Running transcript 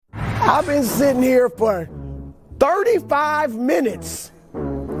I've been sitting here for 35 minutes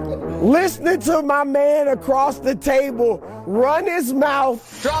listening to my man across the table run his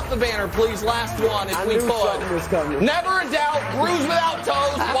mouth. Drop the banner, please. Last one, if we something was could. coming. Never a doubt. Bruise without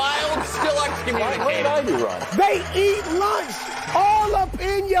toes. Wild, still excommunicated. They eat lunch all up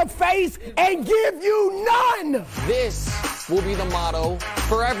in your face and give you none. This will be the motto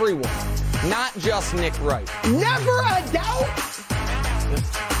for everyone, not just Nick Wright. Never a doubt.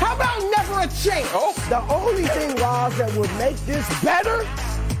 How about never a chance? Oh. The only thing, Roz, that would make this better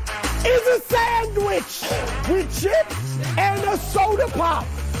is a sandwich with chips and a soda pop.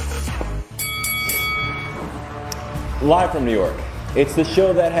 Live from New York, it's the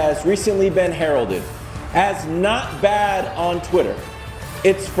show that has recently been heralded as not bad on Twitter.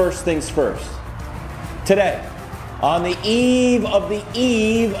 It's First Things First. Today, on the eve of the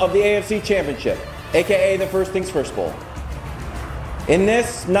AFC Championship, aka the First Things First Bowl. In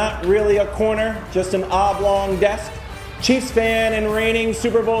this, not really a corner, just an oblong desk, Chiefs fan and reigning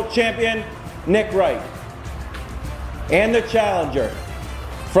Super Bowl champion, Nick Wright. And the challenger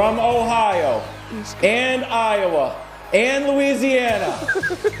from Ohio and Iowa and Louisiana.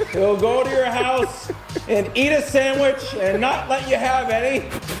 He'll go to your house and eat a sandwich and not let you have any.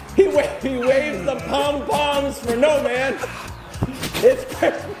 He waves the pom-poms for no man. It's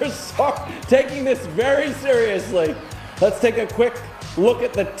Chris Broussard taking this very seriously. Let's take a quick look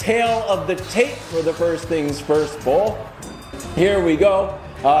at the tail of the tape for the First Things First Bowl. Here we go.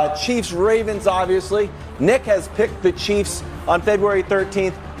 Chiefs-Ravens, obviously. Nick has picked the Chiefs on February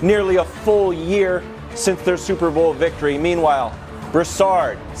 13th, nearly a full year since their Super Bowl victory. Meanwhile,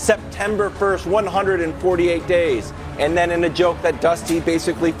 Broussard, September 1st, 148 days. And then in a joke that Dusty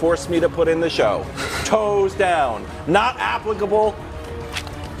basically forced me to put in the show, toes down. Not applicable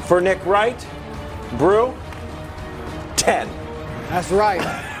for Nick Wright. Brew, 10. That's right.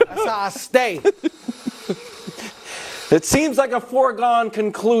 That's how I stay. It seems like a foregone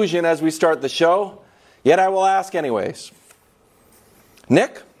conclusion as we start the show, yet I will ask anyways.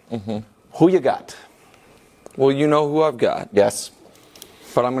 Nick, who you got? Well, you know who I've got. Yes.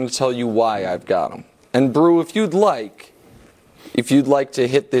 But I'm going to tell you why I've got him. And Brew, if you'd like to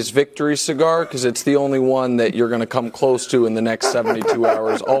hit this victory cigar, because it's the only one that you're going to come close to in the next 72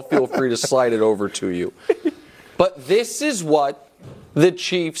 hours, I'll feel free to slide it over to you. But this is what the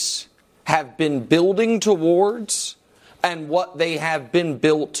Chiefs have been building towards and what they have been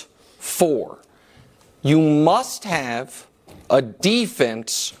built for. You must have a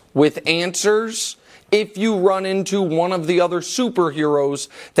defense with answers if you run into one of the other superheroes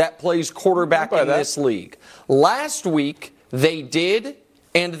that plays quarterback in this league. Last week, they did,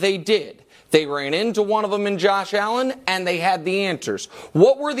 and they did. They ran into one of them in Josh Allen, and they had the answers.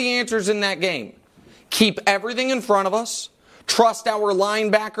 What were the answers in that game? Keep everything in front of us. Trust our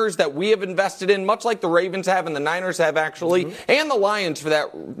linebackers that we have invested in, much like the Ravens have and the Niners have actually, and the Lions for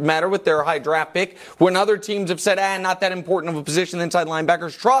that matter with their high draft pick. When other teams have said, not that important of a position inside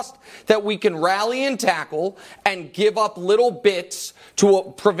linebackers, trust that we can rally and tackle and give up little bits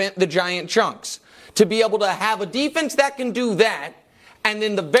to prevent the giant chunks. To be able to have a defense that can do that, and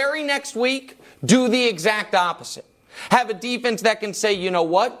then the very next week, do the exact opposite. Have a defense that can say, you know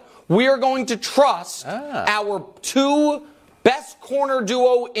what? We are going to trust our two best corner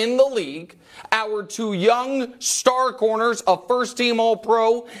duo in the league, our two young star corners, a first-team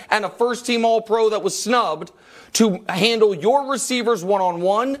All-Pro and a first-team All-Pro that was snubbed, to handle your receivers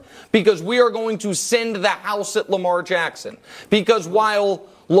one-on-one, because we are going to send the house at Lamar Jackson. Because while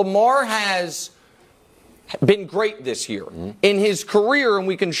Lamar has been great this year, in his career, and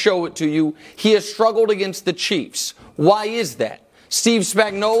we can show it to you, he has struggled against the Chiefs. Why is that? Steve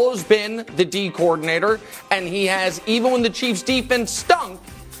Spagnuolo's been the D coordinator, and he has, even when the Chiefs' defense stunk,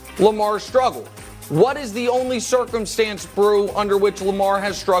 Lamar struggled. What is the only circumstance, Brew, under which Lamar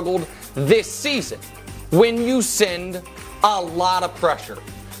has struggled this season? When you send a lot of pressure.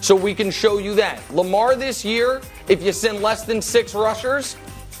 So we can show you that. Lamar this year, if you send less than 6 rushers,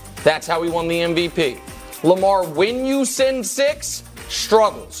 that's how he won the MVP. Lamar, when you send 6,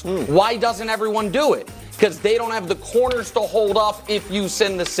 struggles. Why doesn't everyone do it? Because they don't have the corners to hold up if you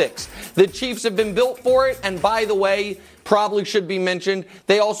send the 6. The Chiefs have been built for it, and by the way, probably should be mentioned,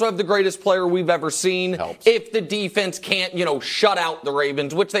 they also have the greatest player we've ever seen. Helps. If the defense can't, shut out the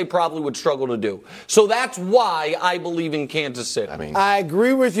Ravens, which they probably would struggle to do. So that's why I believe in Kansas City. I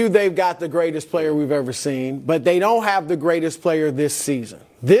agree with you, they've got the greatest player we've ever seen, but they don't have the greatest player this season.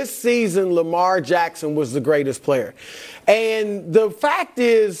 This season, Lamar Jackson was the greatest player. And the fact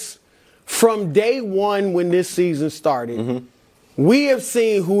is, from day one when this season started, we have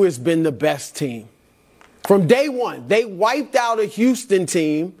seen who has been the best team. From day one, they wiped out a Houston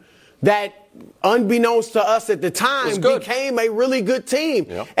team that, unbeknownst to us at the time, became a really good team.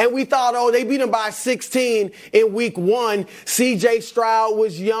 Yep. And we thought, oh, they beat them by 16 in week 1. C.J. Stroud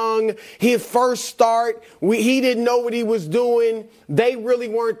was young. His first start, he didn't know what he was doing. They really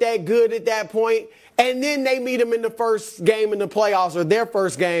weren't that good at that point. And then they meet him in the first game in the playoffs, or their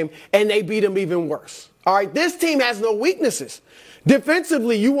first game, and they beat him even worse. All right, this team has no weaknesses.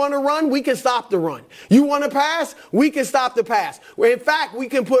 Defensively, you want to run, we can stop the run. You want to pass, we can stop the pass. In fact, we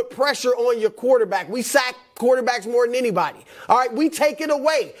can put pressure on your quarterback. We sack quarterbacks more than anybody. All right, we take it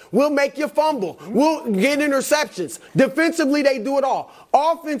away. We'll make you fumble. We'll get interceptions. Defensively, they do it all.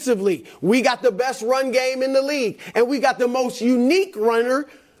 Offensively, we got the best run game in the league, and we got the most unique runner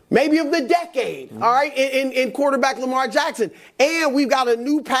maybe of the decade, all right, in quarterback Lamar Jackson. And we've got a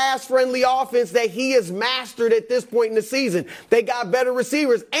new pass-friendly offense that he has mastered at this point in the season. They got better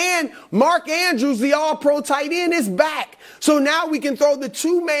receivers. And Mark Andrews, the all-pro tight end, is back. So now we can throw the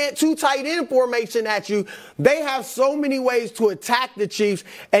two tight end formation at you. They have so many ways to attack the Chiefs.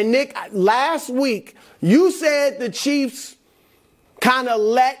 And, Nick, last week, you said the Chiefs kind of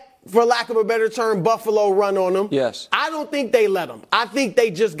let, for lack of a better term, Buffalo run on them. Yes. I don't think they let them. I think they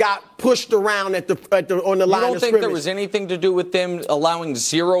just got pushed around on the line of scrimmage. You don't think there was anything to do with them allowing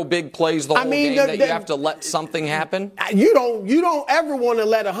 0 big plays the whole game, that you have to let something happen? You don't ever want to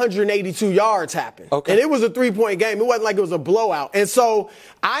let 182 yards happen. Okay. And it was a 3-point game. It wasn't like it was a blowout. And so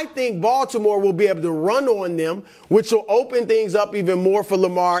I think Baltimore will be able to run on them, which will open things up even more for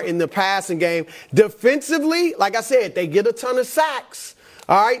Lamar in the passing game. Defensively, like I said, they get a ton of sacks.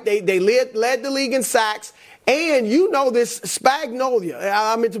 All right, they led the league in sacks. And you know this, Spagnuolo,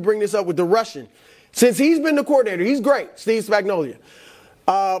 I meant to bring this up with the Russian. Since he's been the coordinator, he's great, Steve Spagnuolo.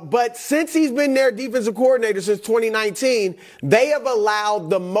 But since he's been their defensive coordinator since 2019, they have allowed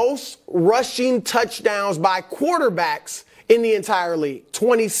the most rushing touchdowns by quarterbacks in the entire league,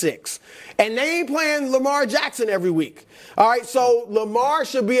 26. And they ain't playing Lamar Jackson every week. All right, so Lamar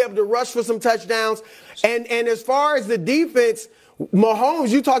should be able to rush for some touchdowns. And as far as the defense, Mahomes,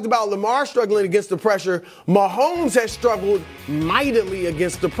 you talked about Lamar struggling against the pressure. Mahomes has struggled mightily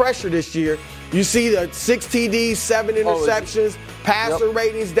against the pressure this year. You see the 6 TDs, 7 interceptions, passer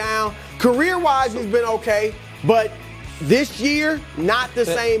ratings down. Career-wise, he's been okay, but this year, not the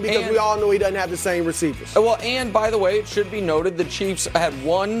same, because we all know he doesn't have the same receivers. Well, and by the way, it should be noted the Chiefs had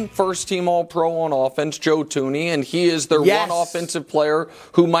one first-team All-Pro on offense, Joe Thuney, and he is their one offensive player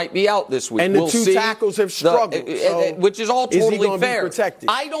who might be out this week. And the two tackles have struggled. Which is all totally fair. Be protected?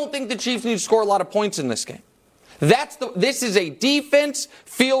 I don't think the Chiefs need to score a lot of points in this game. This is a defense,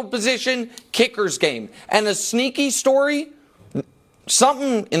 field position, kickers game. And a sneaky story,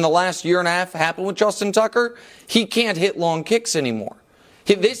 something in the last year and a half happened with Justin Tucker. He can't hit long kicks anymore.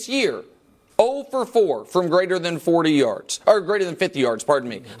 This year, 0 for 4 from greater than 40 yards. Or greater than 50 yards, pardon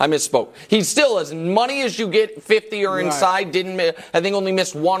me. I misspoke. He's still as money as you get 50 or inside. I think only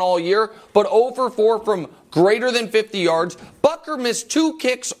missed 1 all year. But 0 for 4 from greater than 50 yards. Bucker missed 2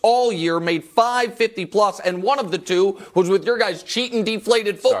 kicks all year, made 5 50-plus, and one of the 2 was with your guys cheating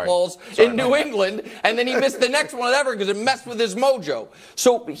deflated footballs in New England, and then he missed the next one ever because it messed with his mojo.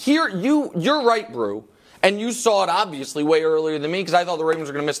 So here, you're right, Brew, and you saw it obviously way earlier than me because I thought the Ravens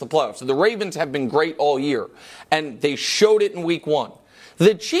were going to miss the playoffs. So the Ravens have been great all year, and they showed it in week 1.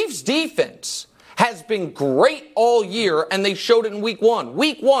 The Chiefs' defense has been great all year, and they showed it in week 1.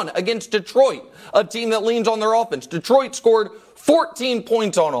 Week 1 against Detroit, a team that leans on their offense. Detroit scored 14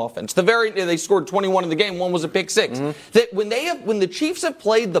 points on offense. They scored 21 in the game. 1 was a pick 6. That when the Chiefs have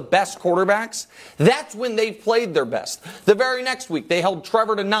played the best quarterbacks, that's when they've played their best. The very next week, they held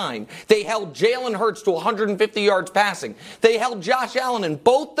Trevor to 9. They held Jalen Hurts to 150 yards passing. They held Josh Allen in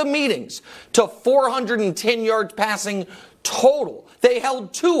both the meetings to 410 yards passing total. They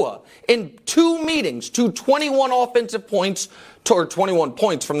held Tua in 2 meetings to 21 offensive points, or 21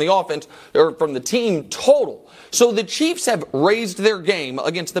 points from the offense, or from the team total. So the Chiefs have raised their game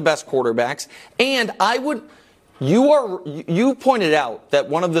against the best quarterbacks, and you pointed out that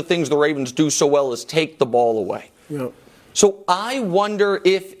one of the things the Ravens do so well is take the ball away. Yep. So I wonder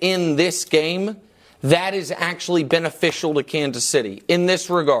if in this game that is actually beneficial to Kansas City in this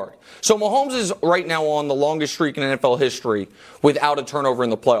regard. So Mahomes is right now on the longest streak in NFL history without a turnover in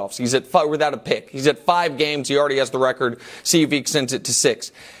the playoffs. He's at without a pick. He's at 5 games. He already has the record. See if he extends it to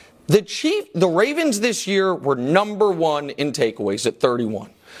 6. The Ravens this year were number 1 in takeaways at 31.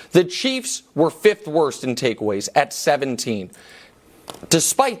 The Chiefs were 5th worst in takeaways at 17.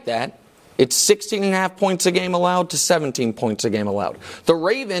 Despite that, it's 16.5 points a game allowed to 17 points a game allowed. The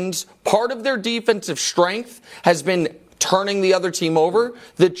Ravens, part of their defensive strength has been turning the other team over.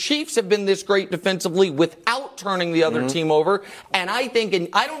 The Chiefs have been this great defensively without without turning the other team over. And I think, and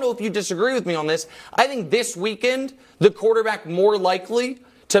I don't know if you disagree with me on this, I think this weekend, the quarterback more likely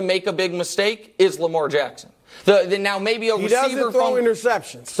to make a big mistake is Lamar Jackson. Now maybe a receiver doesn't throw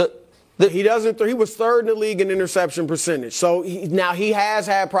interceptions. He doesn't. He was third in the league in interception percentage. So now he has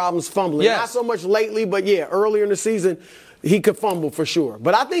had problems fumbling. Yes. Not so much lately, but yeah, earlier in the season, he could fumble for sure.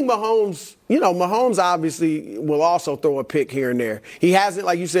 But I think Mahomes obviously will also throw a pick here and there. He hasn't,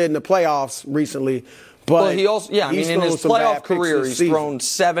 like you said, in the playoffs recently. But he also, in his playoff career, he's thrown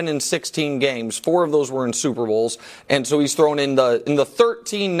 7 in 16 games. 4 of those were in Super Bowls, and so he's thrown in the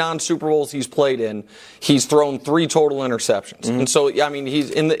 13 non-Super Bowls he's played in. He's thrown 3 total interceptions, and so he's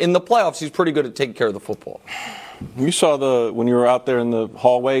in the playoffs. He's pretty good at taking care of the football. You saw when you were out there in the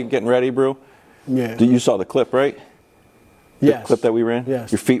hallway getting ready, Brew. Yeah. You saw the clip, right? Yes. The clip that we ran.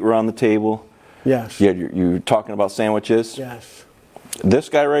 Yes. Your feet were on the table. Yes. Yeah. You're talking about sandwiches. Yes. This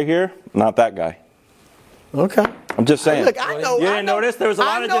guy right here, not that guy. Okay. I'm just saying. Look, I know. You didn't notice there was a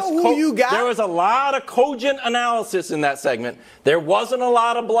lot of There was a lot of cogent analysis in that segment. There wasn't a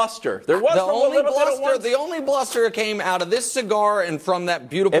lot of bluster. There was The only bluster came out of this cigar and from that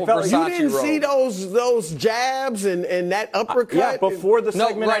beautiful Versace robe. You didn't see those jabs and that uppercut? Yeah, before the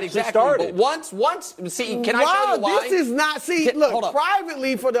segment actually started. But once, see, can I tell you why? This is not,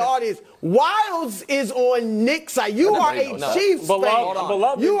 privately for the audience, Wilds is on Nick's side. You are a Chiefs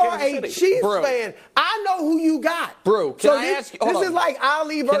fan. You are a Chiefs fan. I know who you got. Brew, can I ask you? This is like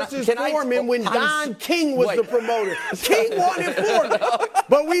Ali versus Foreman when Don King was the promoter. King wanted Foreman,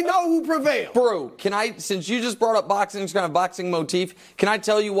 but we know who prevailed. Brew, since you just brought up boxing, it's kind of boxing motif, can I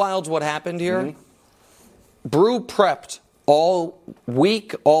tell you, Wilds, what happened here? Mm-hmm. Brew prepped all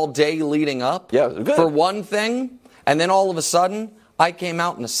week, all day leading up for one thing, and then all of a sudden, I came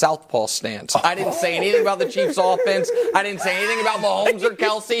out in a southpaw stance. I didn't say anything about the Chiefs' offense. I didn't say anything about Mahomes or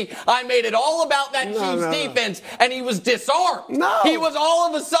Kelsey. I made it all about that Chiefs defense, and he was disarmed. He was all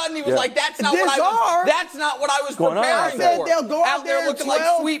of a sudden, he was like, that's not what I was preparing I said for. They'll go out there looking 12,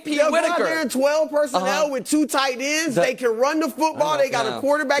 like Sweet Pea Whitaker. Go out there in 12 personnel with 2 tight ends. They can run the football. They got a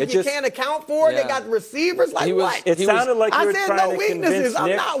quarterback you can't account for. They got receivers. Like what? It sounded like you were trying to convince Nick.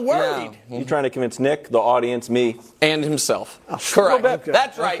 I'm not worried. You're trying to convince Nick, the audience, me. And himself. Correct.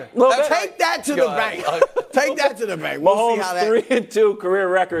 That's right. Take that to the bank. Take that to the bank. We'll see how that. 3-2 career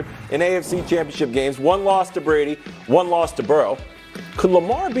record in AFC Championship games. 1 loss to Brady, 1 loss to Burrow. Could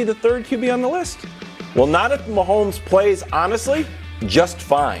Lamar be the 3rd QB on the list? Well, not if Mahomes plays, honestly, just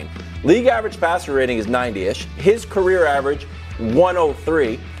fine. League average passer rating is 90-ish. His career average,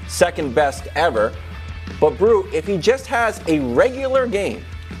 103, second best ever. But, Brew, if he just has a regular game,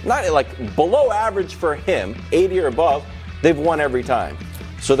 not like below average for him, 80 or above, they've won every time.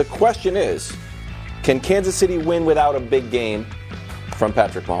 So the question is, can Kansas City win without a big game from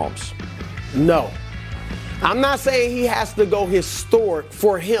Patrick Mahomes? No. I'm not saying he has to go historic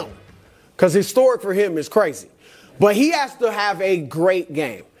for him, because historic for him is crazy. But he has to have a great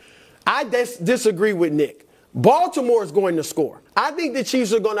game. I disagree with Nick. Baltimore is going to score. I think the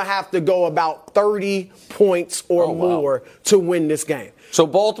Chiefs are going to have to go about 30 points or more to win this game. So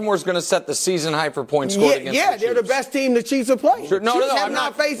Baltimore's going to set the season high for points scored against the Chiefs. They're the best team the Chiefs have played. Sure. No, Chiefs have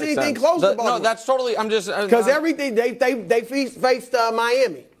not faced anything close to Baltimore. No, that's totally. I'm just because everything they faced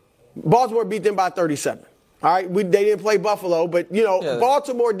Miami. Baltimore beat them by 37. All right, they didn't play Buffalo, but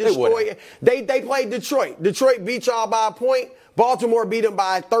Baltimore destroyed. They played Detroit. Detroit beat y'all by a point. Baltimore beat them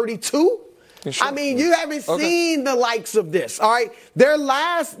by 32. Sure? I mean, you haven't seen the likes of this, all right?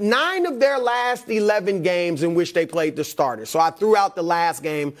 9 of their last 11 games in which they played the starters. So I threw out the last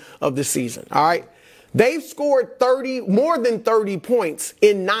game of the season, all right? They've scored more than 30 points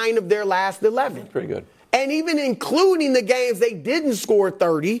in 9 of their last 11. Pretty good. And even including the games they didn't score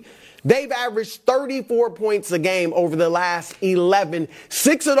 30, they've averaged 34 points a game over the last 11.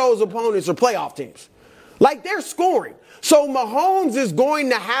 6 of those opponents are playoff teams. Like, they're scoring. So Mahomes is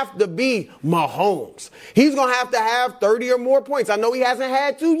going to have to be Mahomes. He's going to have 30 or more points. I know he hasn't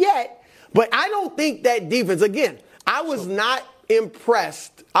had to yet, but I don't think that defense, again, I was not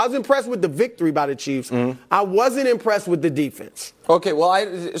impressed. I was impressed with the victory by the Chiefs. Mm-hmm. I wasn't impressed with the defense. Okay,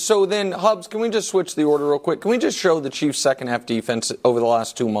 well, so then, Hubs, can we just switch the order real quick? Can we just show the Chiefs' second-half defense over the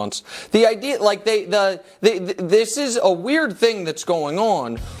last 2 months? The idea, like, this is a weird thing that's going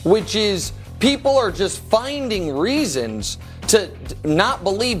on, which is people are just finding reasons to not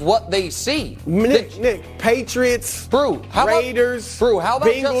believe what they see. Nick, Patriots, Raiders,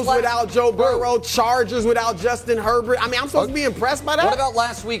 Bengals without Joe Burrow, Chargers without Justin Herbert. I mean, I'm supposed to be impressed by that? What about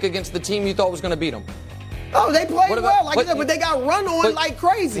last week against the team you thought was going to beat them? Oh, they played well, like I said, but they got run on like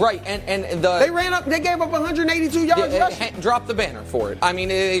crazy. Right, and they gave up 182 yards rushing. Drop the banner for it. I mean,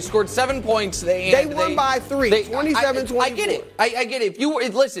 they scored 7 points. They won by 3, 27-24. I get it. I get it. If you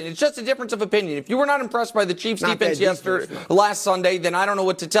listen, it's just a difference of opinion. If you were not impressed by the Chiefs' defense last Sunday, then I don't know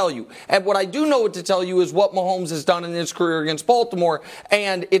what to tell you. And what I do know what to tell you is what Mahomes has done in his career against Baltimore.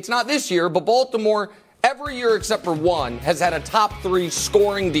 And it's not this year, but Baltimore, every year except for one, has had a top 3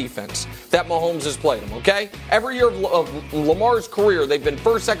 scoring defense that Mahomes has played them, okay? Every year of Lamar's career, they've been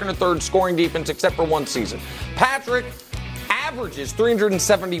first, second, or third scoring defense except for one season. Patrick averages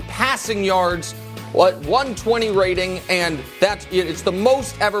 370 passing yards, 120 rating, and it's the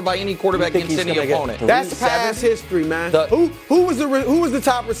most ever by any quarterback against any opponent. That's past history, man. Who was the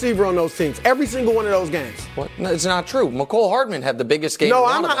top receiver on those teams? Every single one of those games. What? No, it's not true. McCole Hardman had the biggest game. No,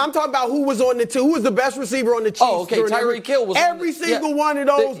 I'm talking about who was on the team. Who was the best receiver on the Chiefs? Oh, okay. Tyreek Hill was every single one of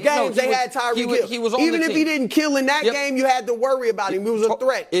those games. They had Tyreek Hill. He was on even the if team. He didn't kill in that game, you had to worry about him. He was a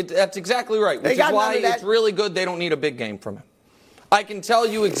threat. That's exactly right. Which is why it's really good they don't need a big game from him. I can tell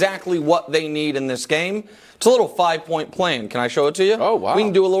you exactly what they need in this game. It's a little 5-point plan. Can I show it to you? Oh, wow. We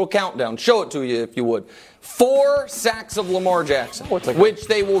can do a little countdown. Show it to you if you would. 4 sacks of Lamar Jackson, which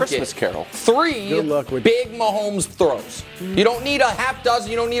they will Christmas get. Carol. 3 big Mahomes throws. You don't need a half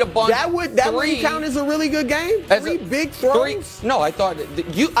dozen. You don't need a bunch. That would count as a really good game? 3 big throws? No, I thought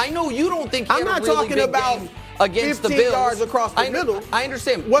I know you don't think he had a really big game against the 15 Bills. yards across the middle. I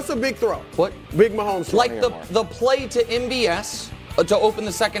understand. What's a big throw? What? Big Mahomes throw. Like the play to MBS to open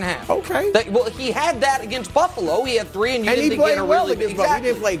the second half. Okay. He had that against Buffalo. He had 3, and you didn't think he had a well really against big. Buffalo. He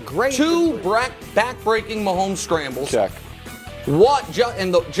didn't play great. 2 back-breaking Mahomes scrambles. Check.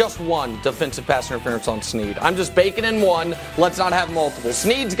 Just one defensive pass interference on Snead. I'm just baking in one. Let's not have multiple.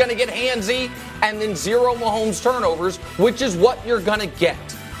 Snead's going to get handsy, and then 0 Mahomes turnovers, which is what you're going to get.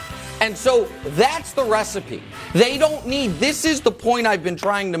 And so that's the recipe. They don't need. This is the point I've been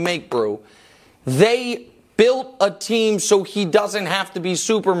trying to make, Brew. They built a team so he doesn't have to be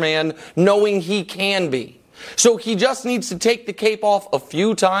Superman, knowing he can be. So he just needs to take the cape off a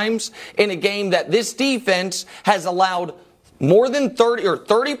few times in a game that this defense has allowed more than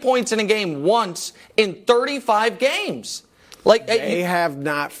 30 points in a game once in 35 games. They have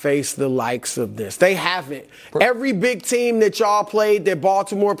not faced the likes of this. They haven't. Every big team that y'all played, that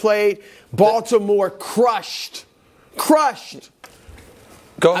Baltimore played, Baltimore crushed.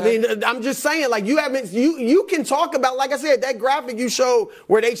 Go ahead. I mean, I'm just saying, you can talk about, like I said, that graphic you showed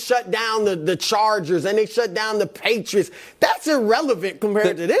where they shut down the Chargers and they shut down the Patriots. That's irrelevant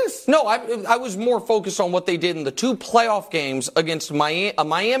compared to this. No, I was more focused on what they did in the 2 playoff games against a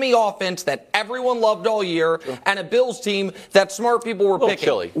Miami offense that everyone loved all year and a Bills team that smart people were picking.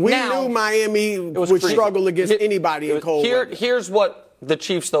 Chilly. We knew Miami would struggle against anybody in cold weather. Here's what the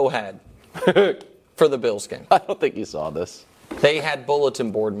Chiefs, though, had for the Bills game. I don't think you saw this. They had bulletin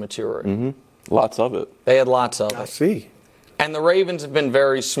board material. Mm-hmm. Lots of it. They had lots of it. I see. And the Ravens have been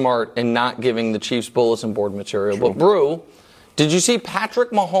very smart in not giving the Chiefs bulletin board material. True. But, Brew, did you see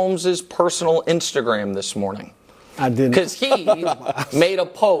Patrick Mahomes' personal Instagram this morning? I didn't. Because he made a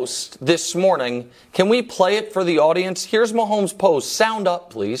post this morning. Can we play it for the audience? Here's Mahomes' post. Sound up,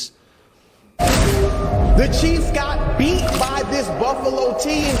 please. The Chiefs got beat by this Buffalo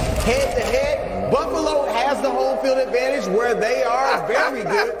team head-to-head. Buffalo has the home field advantage where they are very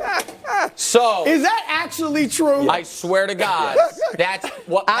good. So is that actually true? I swear to God, that's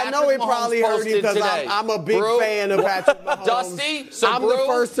what Patrick I know it Mahomes probably hurt him because I'm a big fan of Patrick Mahomes. Dusty, I'm the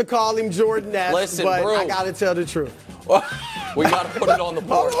first to call him Jordan-esque, listen, but Brew, I got to tell the truth. We got to put it on the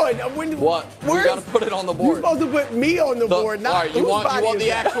board. What? We got to put it on the board. You're supposed to put me on the board, not all right, you want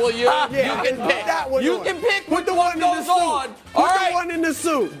the actual you? Yeah, you can pick that one. You can pick put the one one goes on. Put the one in the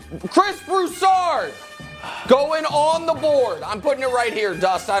suit. Chris Broussard. Going on the board. I'm putting it right here,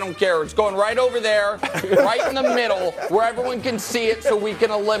 Dust. I don't care. It's going right over there, right in the middle, where everyone can see it so we can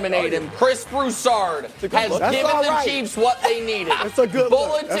eliminate him. Chris Broussard has given the Chiefs what they needed. That's a good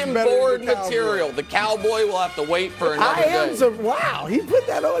bulletin board material. The Cowboy will have to wait for another day. Wow, he put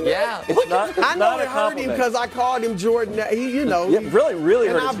that on there. Yeah. I know it hurt him because I called him Jordan. Really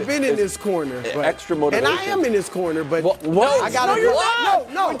and hurt I've been in this corner. Extra motivation. And I am in this corner, but I got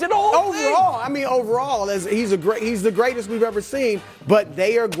to. No. Overall, he's the greatest we've ever seen. But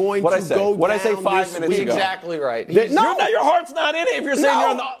they are going to go down. What I say 5 minutes ago? Exactly right. Your heart's not in it. If you're saying you're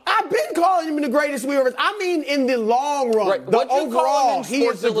on the. I've been calling him the greatest we've ever. I mean, in the long run, right. the overall, he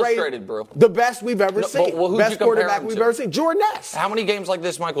is the greatest, the best we've ever seen. Best quarterback we've ever seen. Jordan-esque. How many games like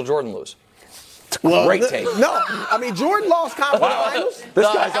this Michael Jordan lose? Great take. No, I mean, Jordan lost conference finals. This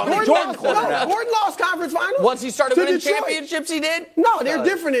guy's on the Jordan corner now. Jordan lost conference finals. Once he started to winning Detroit. championships, he did? No, they're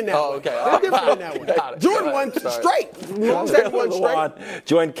different in that Oh, way. okay. They're different in that way. Got it. Jordan won straight. Won Lewan straight.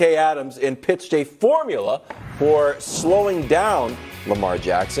 joined Kay Adams and pitched a formula for slowing down Lamar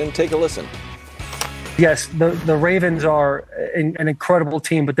Jackson. Take a listen. Yes, the Ravens are an incredible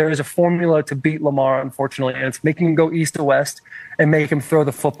team, but there is a formula to beat Lamar, unfortunately, and it's making him go east to west and make him throw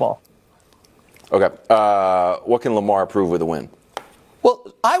the football. Okay. What can Lamar prove with a win?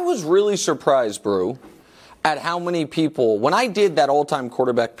 Well, I was really surprised, Brew, at how many people, when I did that all-time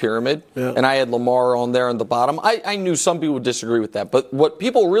quarterback pyramid, and I had Lamar on there on the bottom, I knew some people would disagree with that. But what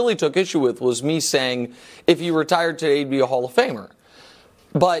people really took issue with was me saying, if he retired today, he'd be a Hall of Famer.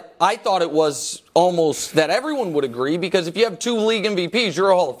 But I thought it was almost that everyone would agree, because if you have 2 league MVPs,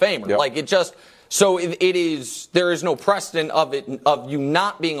 you're a Hall of Famer. Yep. Like, it just... So it is. There is no precedent of you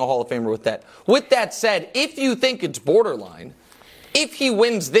not being a Hall of Famer with that. With that said, if you think it's borderline, if he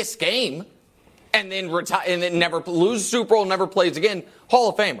wins this game and then retire and then never lose Super Bowl, never plays again,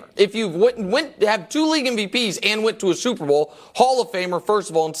 Hall of Famer. If you have 2 league MVPs and went to a Super Bowl, Hall of Famer first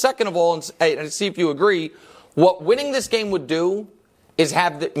of all, and second of all, and see if you agree, what winning this game would do is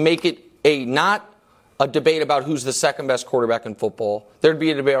make it not a debate about who's the second best quarterback in football. There'd be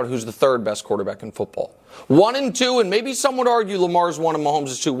a debate about who's the third best quarterback in football. 1 and 2, and maybe some would argue Lamar's 1 and Mahomes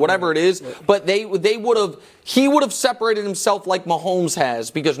is 2, whatever it is. But he would have separated himself like Mahomes has,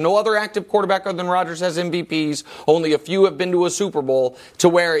 because no other active quarterback other than Rodgers has MVPs. Only a few have been to a Super Bowl, to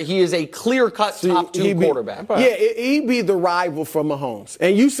where he is a clear-cut top 2 quarterback. He'd be the rival for Mahomes.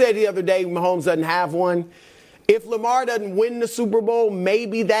 And you said the other day Mahomes doesn't have one. If Lamar doesn't win the Super Bowl,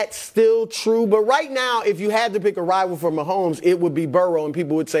 maybe that's still true. But right now, if you had to pick a rival for Mahomes, it would be Burrow, and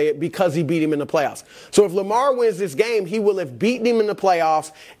people would say it because he beat him in the playoffs. So if Lamar wins this game, he will have beaten him in the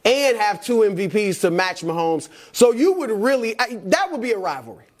playoffs and have 2 MVPs to match Mahomes. So you would really, that would be a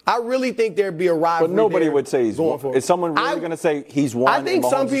rivalry. I really think there'd be a rivalry. But nobody would say he's going won. for it. Is someone really going to say he's won? I think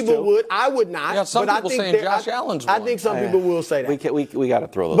some people would. I would not. Yeah, some people saying Josh Allen's won. I think some people will say that. We got to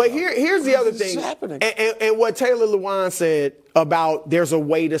throw those. But here's the other thing. And what Taylor Lewan said about there's a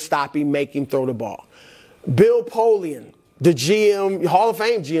way to stop him, make him throw the ball. Bill Polian, the GM, Hall of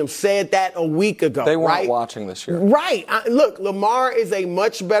Fame GM, said that a week ago. They weren't watching this year. Right. Look, Lamar is a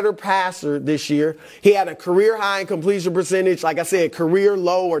much better passer this year. He had a career high in completion percentage. Like I said, career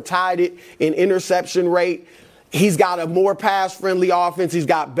low or tied it in interception rate. He's got a more pass-friendly offense. He's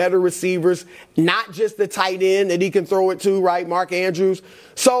got better receivers, not just the tight end that he can throw it to, right, Mark Andrews.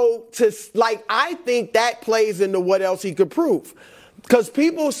 So, I think that plays into what else he could prove. Because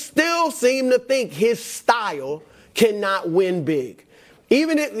people still seem to think his style cannot win big.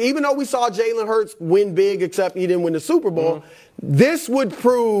 Even though we saw Jalen Hurts win big, except he didn't win the Super Bowl, this would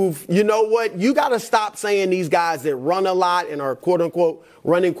prove, you know what, you got to stop saying these guys that run a lot and are quote-unquote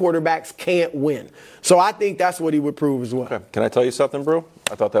running quarterbacks can't win. So I think that's what he would prove as well. Okay. Can I tell you something, bro?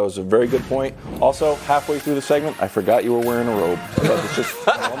 I thought that was a very good point. Also, halfway through the segment, I forgot you were wearing a robe. So it's just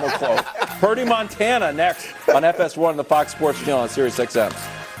normal clothes. Purdy, Montana, next on FS1 and the Fox Sports Channel on Sirius XM.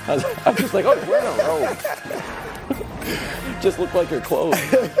 I'm just like, oh, you're wearing a robe. Just look like your clothes.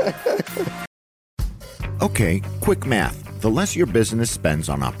 Okay, quick math. The less your business spends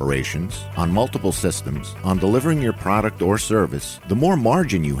on operations, on multiple systems, on delivering your product or service, the more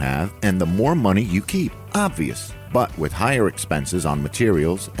margin you have and the more money you keep. Obvious. But with higher expenses on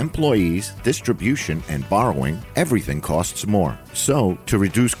materials, employees, distribution, and borrowing, everything costs more. So, to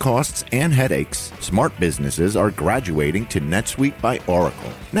reduce costs and headaches, smart businesses are graduating to NetSuite by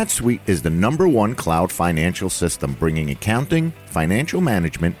Oracle. NetSuite is the #1 cloud financial system, bringing accounting, financial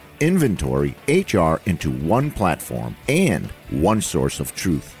management, inventory, HR into one platform and one source of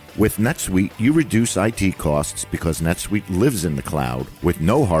truth. With NetSuite, you reduce IT costs because NetSuite lives in the cloud with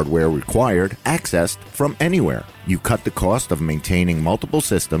no hardware required, accessed from anywhere. You cut the cost of maintaining multiple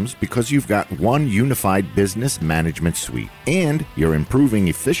systems because you've got one unified business management suite. And you're improving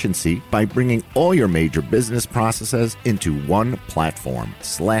efficiency by bringing all your major business processes into one platform,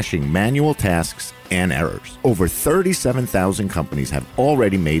 slashing manual tasks and errors. Over 37,000 companies have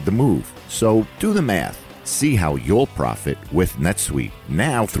already made the move. So do the math. See how you'll profit with NetSuite.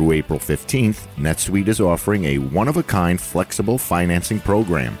 Now through April 15th, NetSuite is offering a one-of-a-kind flexible financing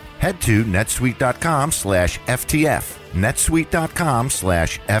program. Head to netsuite.com/FTF.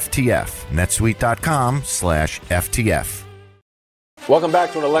 netsuite.com/FTF. netsuite.com/FTF. Welcome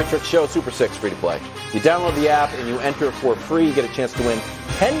back to an electric show, Super 6 free to play. You download the app and you enter for free. You get a chance to win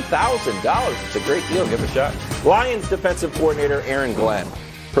 $10,000. It's a great deal. Give it a shot. Lions defensive coordinator Aaron Glenn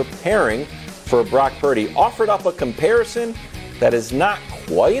preparing for Brock Purdy offered up a comparison that is not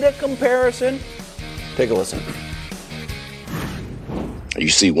quite a comparison, Take a listen. You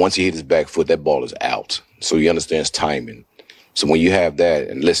see, once he hit his back foot, that ball is out. So he understands timing. So when you have that,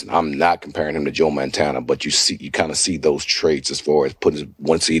 and listen, I'm not comparing him to Joe Montana, but you kind of see those traits as far as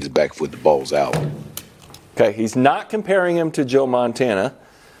once he hit his back foot, the ball's out. Okay, he's not comparing him to Joe Montana,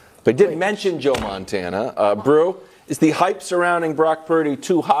 but he did mention Joe Montana. Brew, is the hype surrounding Brock Purdy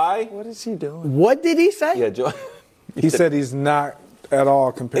too high? What is he doing? What did he say? Yeah, Joe. He said he's not at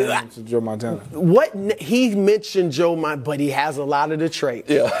all comparing him to Joe Montana. He mentioned Joe Montana, but he has a lot of the traits.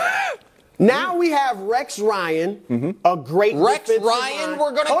 Yeah. Now we have Rex Ryan, a great Rex defensive Ryan, line.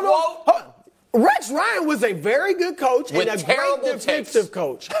 we're going to quote? Hold on. Rex Ryan was a very good coach With and a terrible great defensive takes.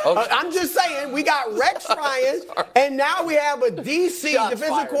 coach. Okay. I'm just saying, we got Rex Ryan, and now we have a DC Shots defensive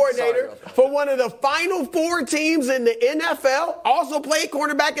fired. coordinator for one of the final 4 teams in the NFL, also played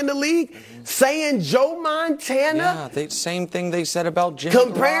cornerback in the league, saying Joe Montana. Yeah, same thing they said about Jimmy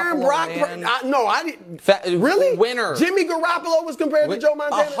Comparing Garoppolo, Brock man. I didn't. Really? Winner. Jimmy Garoppolo was compared to Joe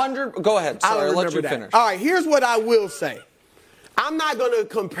Montana? 100. Go ahead. Sorry, I'll let you finish. All right, here's what I will say. I'm not going to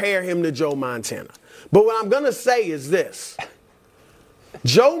compare him to Joe Montana. But what I'm going to say is this.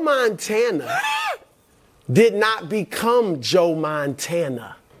 Joe Montana did not become Joe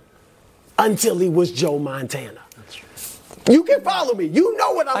Montana until he was Joe Montana. You can follow me. You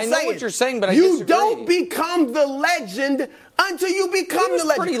know what I'm saying. I know what you're saying, but I you disagree. don't become the legend until you become the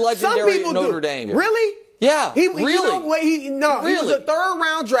legend. Pretty legendary Some people at Notre do. Dame. Really? Yeah, really? really? He was a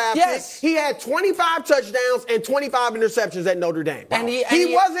 3rd-round draft Yes. pick. He had 25 touchdowns and 25 interceptions at Notre Dame. And he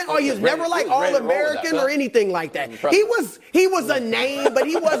was never like All-American or anything like that. He was a name, but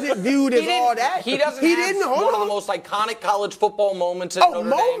he wasn't viewed as all that. He didn't have one of the most iconic college football moments at Notre Dame.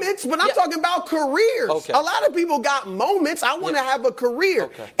 Moments, but I'm talking about careers. Okay. A lot of people got moments. I want to have a career.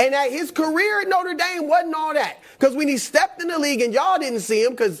 Okay. And his career at Notre Dame wasn't all that. Because when he stepped in the league, and y'all didn't see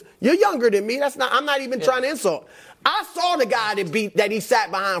him because you're younger than me, I'm not even trying to insult. I saw the guy that he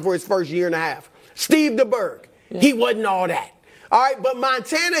sat behind for his first year and a half, Steve DeBerg. Yeah. He wasn't all that. All right, but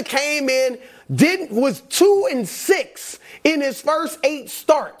Montana came in, was 2-6 in his first 8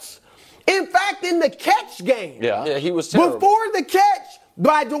 starts. In fact, in the catch game, yeah, he was terrible. Before the catch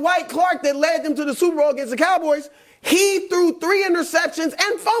by Dwight Clark that led them to the Super Bowl against the Cowboys, he threw 3 interceptions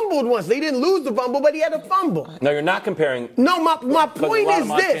and fumbled once. He didn't lose the fumble, but he had a fumble. No, you're not comparing. No, my point is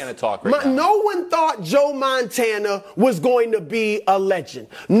Montana this. Talk right now. No one thought Joe Montana was going to be a legend.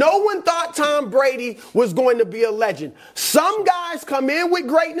 No one thought Tom Brady was going to be a legend. Some guys come in with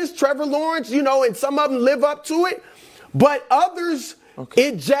greatness, Trevor Lawrence, and some of them live up to it. But others,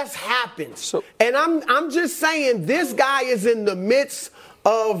 it just happens. And I'm just saying this guy is in the midst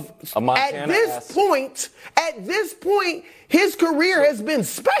of at this point, his career has been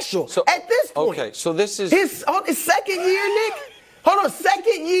special. At this point. Okay, so this is his second year, Nick. Hold on,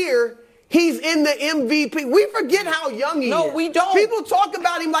 second year, he's in the MVP. We forget how young he is. No, we don't. People talk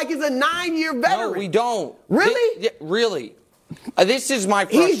about him like he's a 9-year veteran. No, we don't. Really? Really. This is my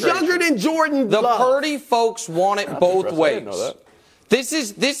frustration. He's younger than Jordan The Love. Purdy folks want it both ways. I didn't know that. This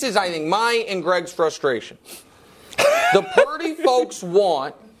is, I think, my and Greg's frustration. The Purdy folks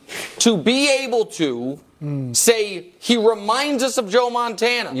want to be able to say he reminds us of Joe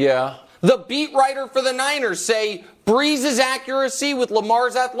Montana. Yeah. The beat writer for the Niners say Breeze's accuracy with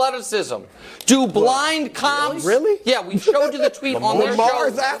Lamar's athleticism. Do blind comps? Really? Yeah, we showed you the tweet on their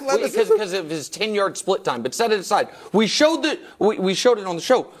Lamar's show athleticism? because of his 10-yard split time. But set it aside. We showed it on the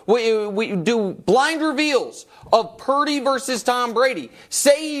show. We do blind reveals of Purdy versus Tom Brady.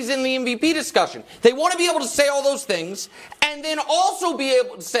 Say he's in the MVP discussion. They want to be able to say all those things and then also be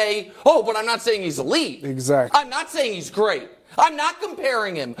able to say, oh, but I'm not saying he's elite. Exactly. I'm not saying he's great. I'm not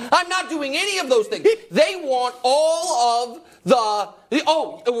comparing him. I'm not doing any of those things. They want all of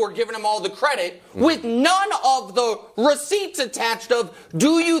we're giving him all the credit with none of the receipts attached of,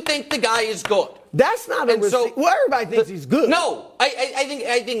 do you think the guy is good? That's not a receipt. Well, everybody thinks he's good. No, I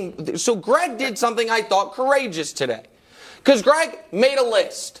think so. Greg did something I thought courageous today. Because Greg made a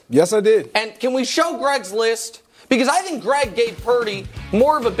list. Yes, I did. And can we show Greg's list? Because I think Greg gave Purdy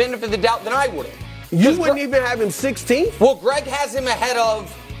more of a benefit of the doubt than I would have. You wouldn't even have him 16th? Well, Greg has him ahead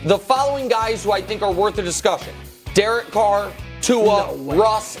of the following guys who I think are worth a discussion. Derek Carr, Tua,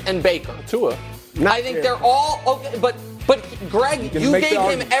 Russ, and Baker. Tua. I think they're all okay, but Greg, you gave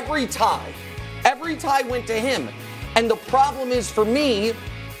him every tie. Every tie went to him. And the problem is, for me,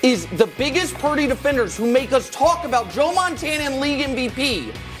 is the biggest Purdy defenders who make us talk about Joe Montana and league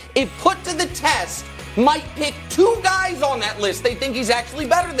MVP, if put to the test, might pick 2 guys on that list they think he's actually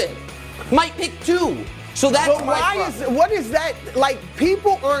better than. Might pick 2. So that's But what is that? Like,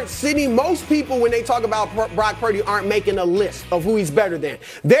 people aren't sitting, most people, when they talk about Brock Purdy, aren't making a list of who he's better than.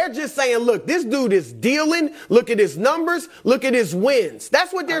 They're just saying, look, this dude is dealing. Look at his numbers. Look at his wins.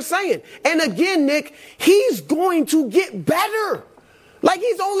 That's what they're saying. And again, Nick, he's going to get better. Like,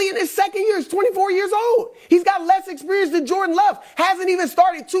 he's only in his second year. He's 24 years old. He's got less experience than Jordan Love. Hasn't even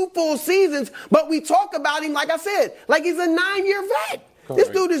started 2 full seasons, but we talk about him, like I said, like he's a 9-year vet. This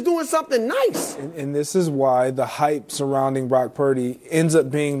dude is doing something nice. And this is why the hype surrounding Brock Purdy ends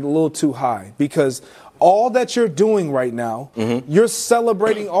up being a little too high, because all that you're doing right now, you're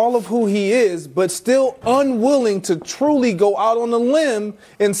celebrating all of who he is, but still unwilling to truly go out on a limb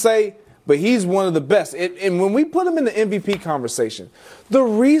and say, but he's one of the best. And when we put him in the MVP conversation, the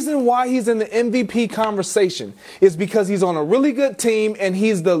reason why he's in the MVP conversation is because he's on a really good team and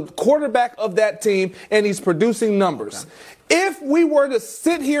he's the quarterback of that team and he's producing numbers. If we were to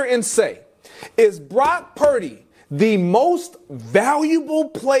sit here and say, is Brock Purdy the most valuable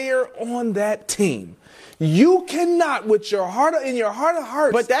player on that team? You cannot, with your heart in your heart of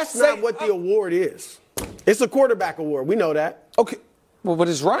hearts. But that's not what the award is. It's a quarterback award. We know that. Okay. Well, but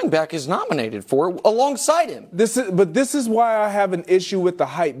his running back is nominated for it alongside him. This is why I have an issue with the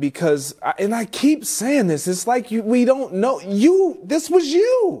hype, because, and I keep saying this, it's like we don't know. This was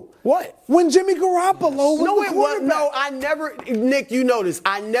you. What? When Jimmy Garoppolo was No, the it was quarterback. no. I never, Nick. You know this.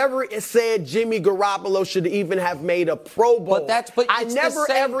 I never said Jimmy Garoppolo should even have made a Pro Bowl. But I it's never the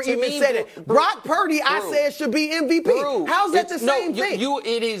same ever to even me, said it. Brock Purdy, I said should be MVP. How's that the same thing?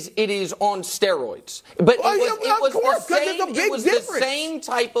 It is on steroids. But it was the same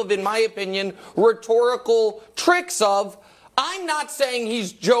type of, in my opinion, rhetorical tricks of, I'm not saying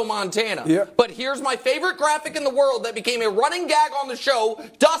he's Joe Montana, but here's my favorite graphic in the world that became a running gag on the show,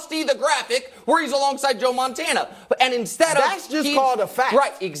 Dusty the graphic, where he's alongside Joe Montana. And instead that's just called a fact.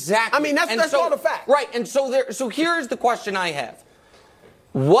 Right, exactly. I mean, that's called a fact. Right, and so here's the question I have.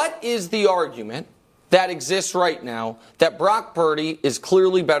 What is the argument that exists right now that Brock Purdy is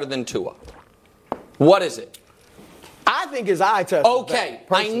clearly better than Tua? What is it? I think his eye test. Okay,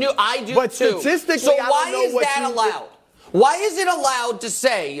 I do but too. Statistically, so I why don't know is what that allowed? Why is it allowed to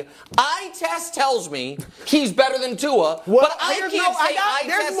say, eye test tells me he's better than Tua, but I can't say eye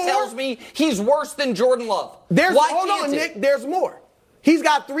test tells me he's worse than Jordan Love? Hold on, Nick, there's more. He's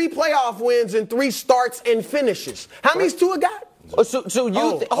got 3 playoff wins and 3 starts and finishes. How many's Tua got?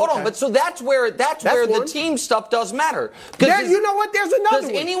 Hold on, but so that's where the team stuff does matter. You know what? There's another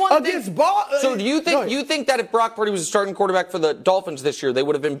one. Anyone against ball? So do you think that if Brock Purdy was a starting quarterback for the Dolphins this year, they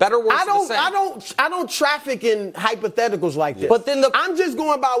would have been better, worse, or the same? I don't traffic in hypotheticals like this. But then I'm just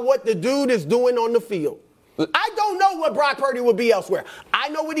going by what the dude is doing on the field. I don't know what Brock Purdy will be elsewhere. I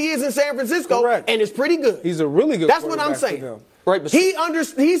know what he is in San Francisco, and it's pretty good. He's a really good. That's what I'm saying. Right,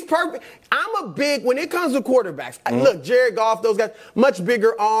 he's perfect. when it comes to quarterbacks, look, Jared Goff, those guys, much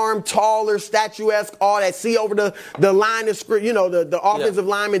bigger arm, taller, statuesque, all that. See over the line of script, the offensive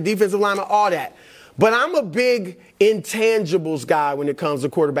lineman, defensive lineman, all that. But I'm a big intangibles guy when it comes to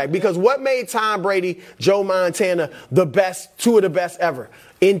quarterback, because what made Tom Brady, Joe Montana, two of the best ever?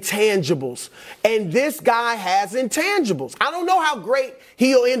 Intangibles. And this guy has intangibles. I don't know how great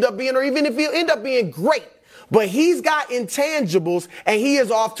he'll end up being, or even if he'll end up being great. But he's got intangibles, and he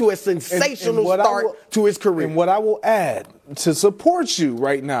is off to a sensational start to his career. And what I will add to support you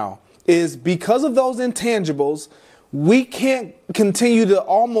right now is, because of those intangibles, we can't continue to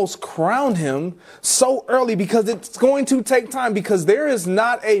almost crown him so early, because it's going to take time, because there is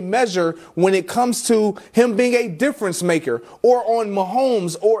not a measure when it comes to him being a difference maker, or on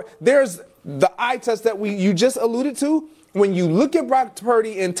Mahomes, or there's the eye test that you just alluded to. When you look at Brock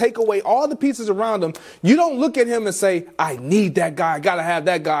Purdy and take away all the pieces around him, you don't look at him and say, I need that guy. I got to have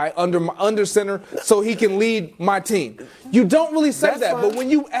that guy under center so he can lead my team. You don't really say that. Fine. But when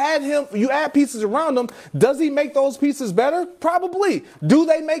you add pieces around him, does he make those pieces better? Probably. Do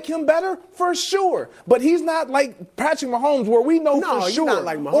they make him better? For sure. But he's not like Patrick Mahomes, where we know for sure. Not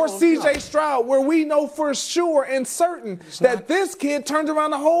like Mahomes, or C.J. Stroud, where we know for sure and certain that this kid turned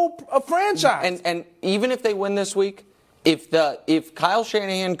around the whole franchise. And even if they win this week, if Kyle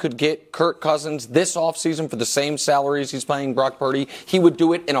Shanahan could get Kirk Cousins this offseason for the same salaries he's paying Brock Purdy, he would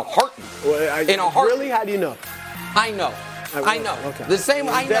do it in a heartbeat. Really? How do you know? I know. Okay. The same.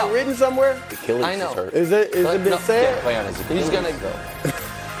 I know. Is that written somewhere? I know. Is it been said? He's gonna go.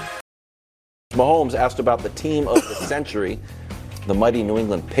 Mahomes asked about the team of the century, the mighty New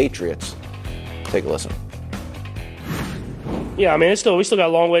England Patriots. Take a listen. Yeah, I mean, we still got a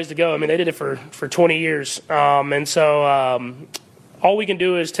long ways to go. I mean, they did it for 20 years. And so all we can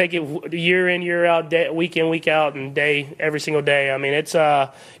do is take it year in, year out, week in, week out, and every single day. I mean, it's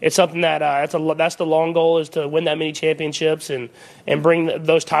something that that's the long goal, is to win that many championships and bring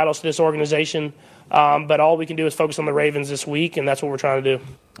those titles to this organization. But all we can do is focus on the Ravens this week, and that's what we're trying to do.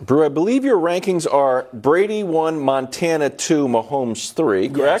 Brew, I believe your rankings are Brady 1, Montana 2, Mahomes 3,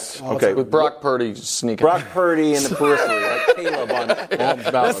 correct? Yes. Okay. With Brock Purdy sneaking. Brock Purdy in the periphery, like Caleb on Mahomes'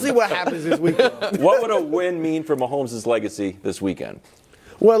 mountain. Let's see what happens this weekend. What would a win mean for Mahomes' legacy this weekend?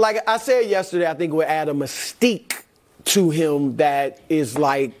 Well, like I said yesterday, I think it would add a mystique to him that is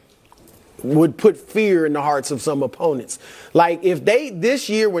like, would put fear in the hearts of some opponents. Like if this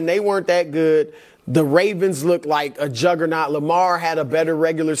year when they weren't that good, the Ravens looked like a juggernaut. Lamar had a better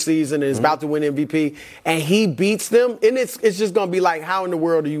regular season and is about to win MVP, and he beats them. And it's just going to be like, how in the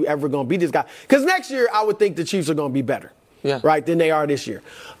world are you ever going to beat this guy? Because next year, I would think the Chiefs are going to be better, right, than they are this year.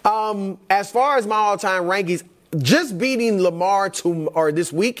 As far as my all-time rankings, just beating Lamar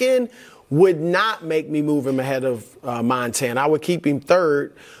this weekend would not make me move him ahead of Montana. I would keep him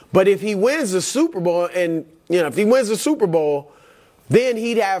third. But if he wins the Super Bowl, then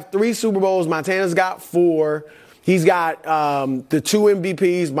he'd have 3 Super Bowls. Montana's got 4. He's got the 2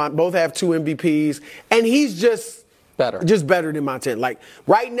 MVPs. Both have 2 MVPs. And he's just better than Montana. Like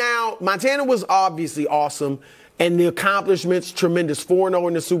right now, Montana was obviously awesome. And the accomplishments, tremendous, 4-0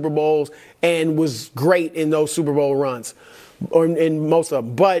 in the Super Bowls, and was great in those Super Bowl runs, or in most of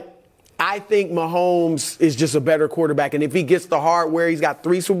them. But I think Mahomes is just a better quarterback. And if he gets the hardware, he's got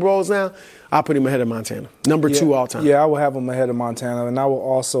 3 Super Bowls now, I'll put him ahead of Montana. Number 2 all time. Yeah, I will have him ahead of Montana. And I will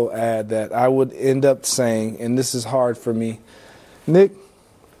also add that I would end up saying, and this is hard for me, Nick,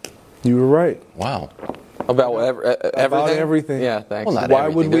 you were right. Wow. About everything? About everything. Yeah, thanks. Well, why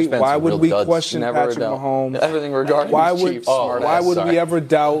would we question Patrick Mahomes? Everything regarding the Chiefs. Why would we ever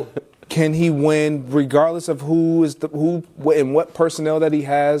doubt, can he win, regardless of who and what personnel that he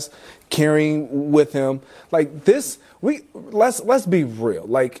has carrying with him? Like this, let's be real.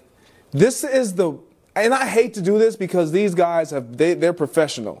 Like this is and I hate to do this because these guys they're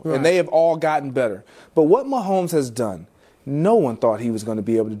professional and they have all gotten better. But what Mahomes has done, no one thought he was going to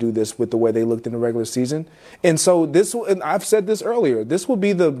be able to do this with the way they looked in the regular season. And so and I've said this earlier, this will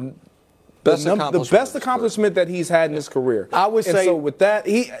be the best accomplishment that he's had in his career. I would say. So with that,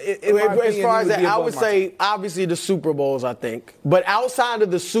 I would say obviously the Super Bowls, I think. But outside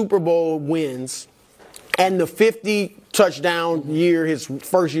of the Super Bowl wins and the 50 touchdown year, his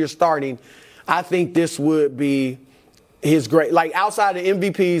first year starting, I think this would be his great, like outside of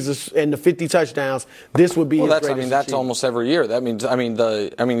MVPs and the 50 touchdowns, this would be his greatest achievement. That's almost every year. That means, he's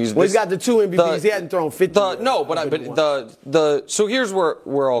got the 2 MVPs. He hadn't thrown 50. So here's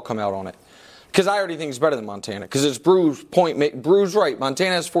where I'll come out on it. Because I already think he's better than Montana. Because it's Brew's point. Brew's right.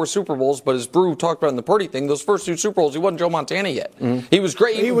 Montana has 4 Super Bowls, but as Brew talked about in the Purdy thing, those first 2 Super Bowls, he wasn't Joe Montana yet. Mm-hmm. He was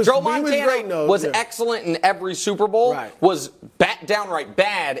great. Joe Montana was excellent in every Super Bowl. Right. Was downright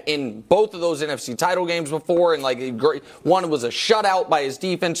bad in both of those NFC title games before, and one was a shutout by his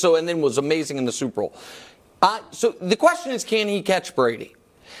defense. And then was amazing in the Super Bowl. So the question is, can he catch Brady?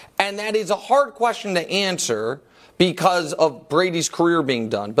 And that is a hard question to answer, because of Brady's career being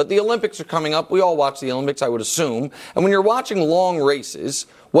done. But the Olympics are coming up. We all watch the Olympics, I would assume. And when you're watching long races,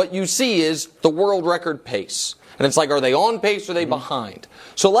 what you see is the world record pace. And it's like, are they on pace or are they behind?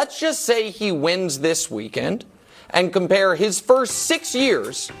 So let's just say he wins this weekend and compare his first 6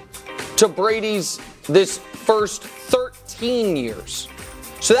 years to Brady's this first 13 years.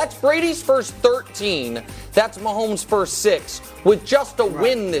 So that's Brady's first 13. That's Mahomes' first 6 with just a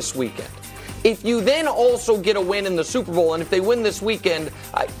win this weekend. If you then also get a win in the Super Bowl, and if they win this weekend,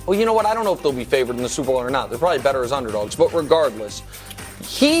 you know what? I don't know if they'll be favored in the Super Bowl or not. They're probably better as underdogs. But regardless,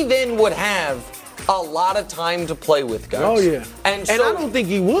 he then would have a lot of time to play with, guys. Oh, yeah. And I don't think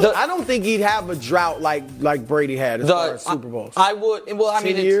he would. I don't think he'd have a drought like Brady had as far as Super Bowls. I would. Well, I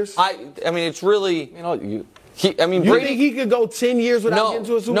mean, 10 years? It's really, Brady, think he could go 10 years without getting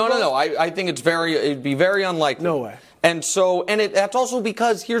to a Super Bowl? No. I think it'd be very unlikely. No way. And so, that's also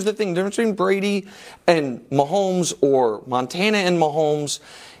because, here's the thing, the difference between Brady and Mahomes, or Montana and Mahomes,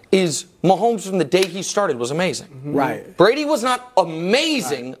 is Mahomes from the day he started was amazing. Mm-hmm. Right. Brady was not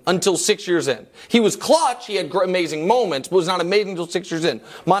amazing until 6 years in. He was clutch, he had amazing moments, but was not amazing until 6 years in.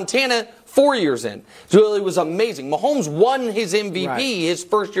 Montana, 4 years in. So it was amazing. Mahomes won his MVP his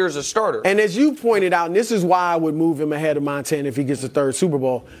first year as a starter. And as you pointed out, and this is why I would move him ahead of Montana if he gets the 3rd Super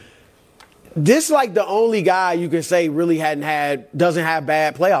Bowl, this is like the only guy you can say really doesn't have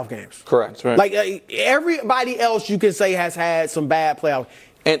bad playoff games. Correct. Right. Like everybody else you can say has had some bad playoff.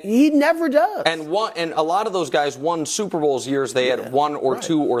 And he never does. And a lot of those guys won Super Bowls years they had 1 or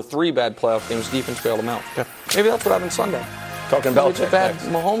 2 or 3 bad playoff games. Defense bailed them out. Okay. Maybe that's what happened Sunday. Talking It's a Belichick. bad next.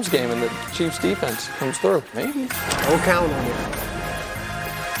 Mahomes game and the Chiefs defense comes through. Maybe. Don't count on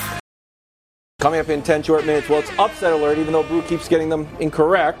it. Coming up in 10 short minutes, well, it's upset alert, even though Brew keeps getting them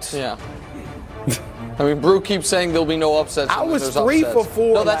incorrect. Yeah. I mean, Brew keeps saying there'll be no upsets. I was there's 3 upsets. for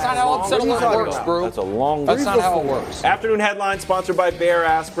 4. No, that's not how upset What are you alert talking works, about? Brew. That's a long That's 3 not for how 4. it works. Afternoon headline sponsored by Bear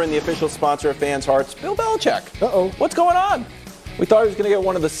Aspirin, the official sponsor of Fans' Hearts. Bill Belichick. Uh-oh. What's going on? We thought he was going to get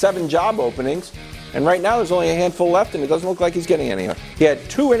one of the 7 job openings, and right now there's only a handful left, and it doesn't look like he's getting any. He had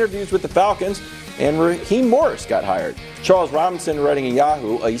 2 interviews with the Falcons, and Raheem Morris got hired. Charles Robinson writing in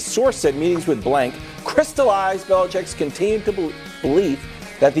Yahoo, a source said meetings with blank crystallized Belichick's continued belief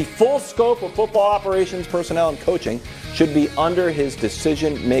that the full scope of football operations, personnel, and coaching should be under his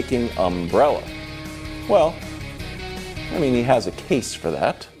decision-making umbrella. Well, I mean, he has a case for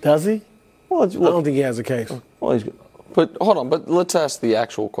that. Does he? Well, I don't think he has a case. Well, But hold on, but let's ask the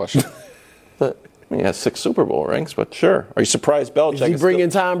actual question. he has 6 Super Bowl rings, but sure. Are you surprised Belichick Is he is bringing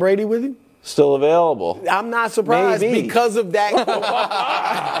Tom Brady with him? still available? I'm not surprised Maybe. because of that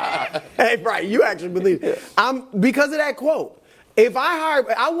quote. Hey, right, you actually believe it. Because of that quote. If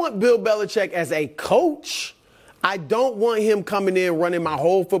I want Bill Belichick as a coach. I don't want him coming in running my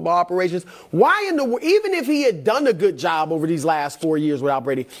whole football operations. Why in the world, even if he had done a good job over these last 4 years without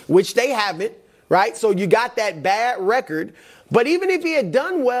Brady, which they haven't, right? So you got that bad record. But even if he had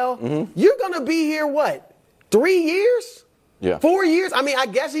done well, you're going to be here, what, 3 years? Yeah. 4 years? I mean, I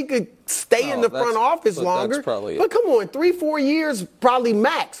guess he could stay in the front office longer. That's probably it. But come on, 3-4 years probably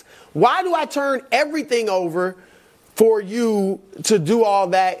max. Why do I turn everything over for you to do all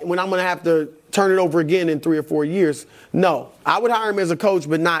that when I'm going to have to turn it over again in 3 or 4 years? No. I would hire him as a coach,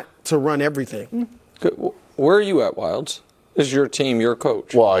 but not to run everything. Good. Where are you at, Wilds? Is your team your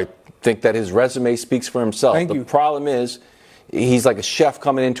coach? Well, I think that his resume speaks for himself. Thank the you. problem is he's like a chef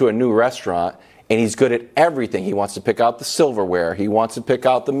coming into a new restaurant, and he's good at everything. He wants to pick out the silverware. He wants to pick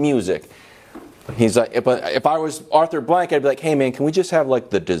out the music. He's like, if I was Arthur Blank, I'd be like, hey, man, can we just have like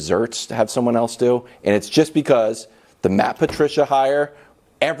the desserts to have someone else do? And it's just because the Matt Patricia hire,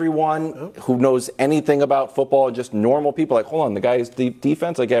 everyone who knows anything about football, just normal people, like, hold on, the guy is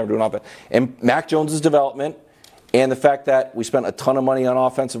defense, like, yeah, we're doing offense. And Mac Jones' development, and the fact that we spent a ton of money on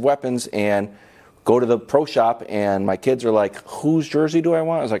offensive weapons, and go to the pro shop, and my kids are like, whose jersey do I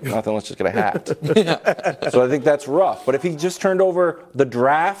want? I was like, nothing, let's just get a hat. So I think that's rough. But if he just turned over the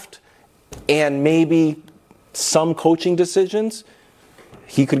draft and maybe some coaching decisions,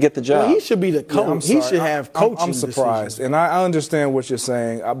 he could get the job. Well, he should be the coach. I'm He sorry. should have coaching I'm surprised, decisions. and I understand what you're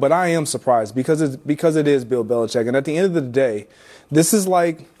saying, but I am surprised because it is Bill Belichick. And at the end of the day, this is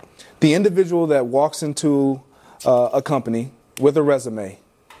like the individual that walks into a company with a resume,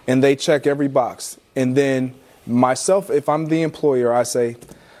 and they check every box. And then myself, if I'm the employer, I say,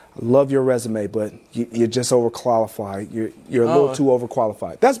 I love your resume, but you're just overqualified. You're a little too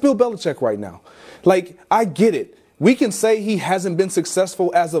overqualified. That's Bill Belichick right now. Like, I get it. We can say he hasn't been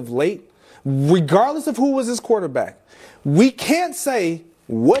successful as of late, regardless of who was his quarterback. We can't say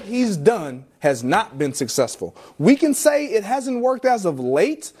what he's done has not been successful. We can say it hasn't worked as of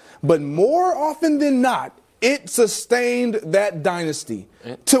late, but more often than not, it sustained that dynasty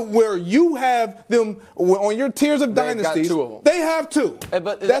to where you have them on your tiers of They've got dynasties. 2 of them. They have 2.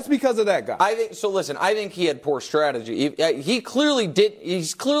 But that's because of that guy. I think so. Listen, I think he had poor strategy. He clearly did.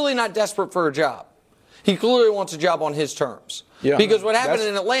 He's clearly not desperate for a job. He clearly wants a job on his terms. Yeah. Because what happened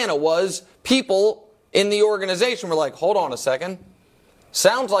in Atlanta was people in the organization were like, hold on a second.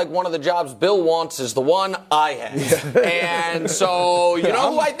 Sounds like one of the jobs Bill wants is the one I have. And so, you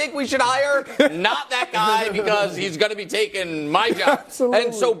know who I think we should hire? Not that guy, because he's going to be taking my job. Absolutely.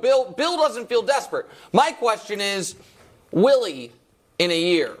 And so Bill doesn't feel desperate. My question is, will he in a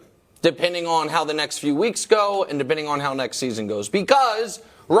year, depending on how the next few weeks go and depending on how next season goes? Because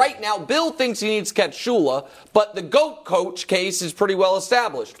right now, Bill thinks he needs to catch Shula, but the GOAT coach case is pretty well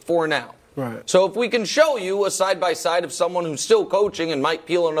established for now. Right. So if we can show you a side-by-side of someone who's still coaching and might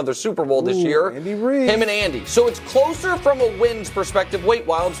peel another Super Bowl this year, Andy Reid. him and Andy. So it's closer from a wins perspective. Wait,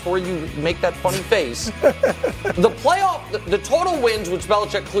 Wilds, before you make that funny face. The playoff, the total wins, which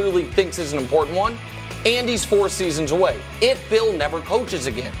Belichick clearly thinks is an important one, Andy's 4 seasons away. If Bill never coaches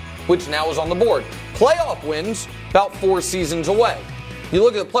again, which now is on the board. Playoff wins, about 4 seasons away. You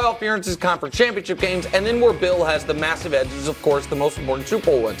look at the playoff appearances, conference championship games, and then where Bill has the massive edges, of course, the most important Super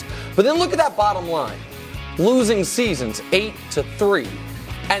Bowl wins. But then look at that bottom line. Losing seasons, 8-3.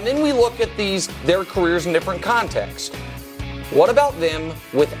 And then we look at their careers in different contexts. What about them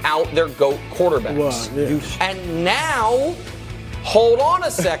without their GOAT quarterbacks? Well, yeah. And now, hold on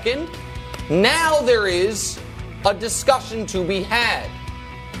a second, now there is a discussion to be had,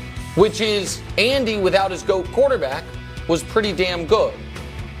 which is Andy without his GOAT quarterback was pretty damn good.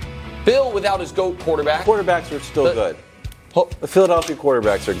 Bill, without his GOAT quarterback. Quarterbacks are still good. The Philadelphia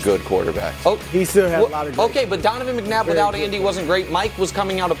quarterbacks are good quarterbacks. Oh, he still had a lot of great. Okay, but Donovan McNabb without Andy wasn't great. Mike was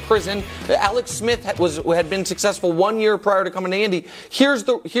coming out of prison. Alex Smith had been successful 1 year prior to coming to Andy. Here's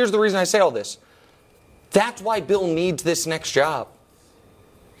the reason I say all this. That's why Bill needs this next job.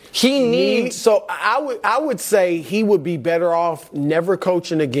 He needs. So I would say he would be better off never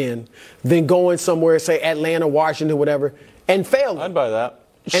coaching again than going somewhere, say Atlanta, Washington, whatever, and failing. I'd buy that.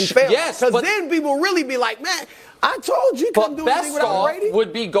 And failing. Yes, because then people really be like, man, I told you couldn't do anything without Brady.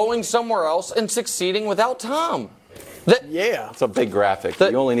 Would be going somewhere else and succeeding without Tom. Yeah. It's a big graphic.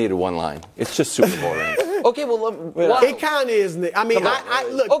 You only needed one line. It's just super boring. Okay, well, it kind of is. I mean,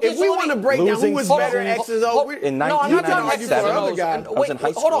 look, okay, if we want to break down who was better X's over, in no, I'm not talking X's and other O's. guys.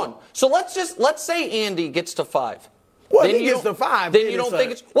 Wait, hold on. So let's say Andy gets to 5. Well, then he gets to 5. Then you don't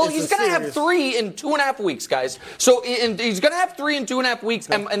think it's. Well, he's going to have 3 in 2.5 weeks, guys. So he's going to have 3 in 2.5 weeks,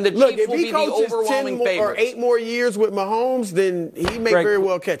 and the Chiefs will be the overwhelming favorites. Or 8 more years with Mahomes, then he may very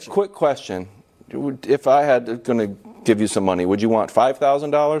well catch it. Quick question: if I had going to give you some money, would you want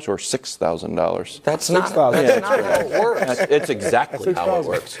 $5,000 or $6,000? That's not how it works. It's exactly how it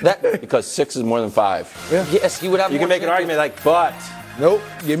works. Because 6 is more than 5. Yeah. Yes, he would have. You can make an argument like, but. Nope,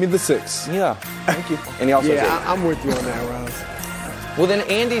 give me the 6. Yeah, thank you. And he also I'm with you on that, Ross. Well, then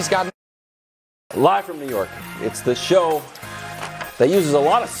Andy's got. Live from New York, it's the show that uses a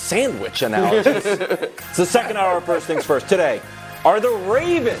lot of sandwich analogies. It's the second hour of First Things First. Today, are the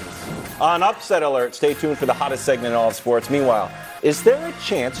Ravens on upset alert? Stay tuned for the hottest segment in all of sports. Meanwhile, is there a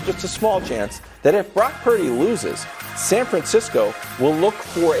chance, just a small chance, that if Brock Purdy loses, San Francisco will look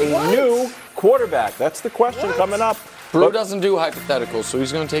for a new quarterback? That's the question coming up. Brew doesn't do hypotheticals, so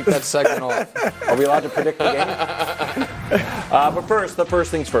he's going to take that segment off. Are we allowed to predict the game? But first, the First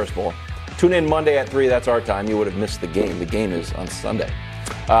Things First Bowl. Tune in Monday at 3. That's our time. You would have missed the game. The game is on Sunday.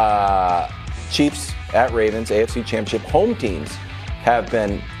 Chiefs at Ravens, AFC Championship. Home teams have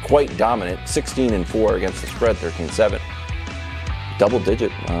been quite dominant. 16-4 against the spread, 13-7.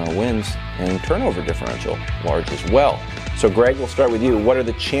 Double-digit wins and turnover differential large as well. So, Greg, we'll start with you. What are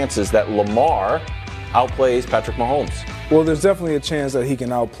the chances that Lamar outplays Patrick Mahomes? Well, there's definitely a chance that he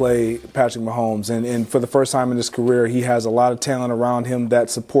can outplay Patrick Mahomes. And for the first time in his career, he has a lot of talent around him that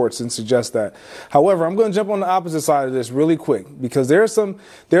supports and suggests that. However, I'm going to jump on the opposite side of this really quick because there are some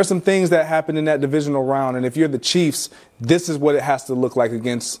things that happen in that divisional round. And if you're the Chiefs, this is what it has to look like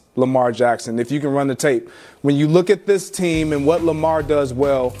against Lamar Jackson. If you can run the tape. When you look at this team and what Lamar does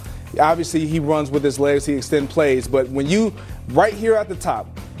well, obviously he runs with his legs, he extends plays. But when you, right here at the top,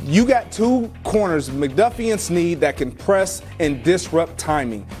 you got 2 corners, McDuffie and Snead, that can press and disrupt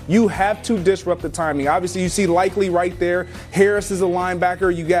timing. You have to disrupt the timing. Obviously, you see Likely right there. Harris is a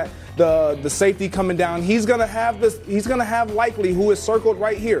linebacker. You got the safety coming down. He's gonna have this. He's gonna have Likely, who is circled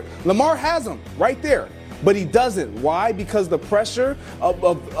right here. Lamar has him right there, but he doesn't. Why? Because the pressure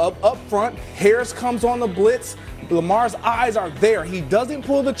up front. Harris comes on the blitz. Lamar's eyes are there. He doesn't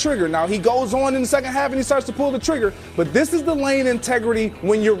pull the trigger. Now, he goes on in the second half and he starts to pull the trigger, but this is the lane integrity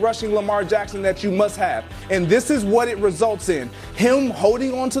when you're rushing Lamar Jackson that you must have. And this is what it results in. Him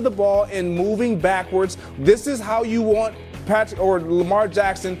holding onto the ball and moving backwards. This is how you want Patrick or Lamar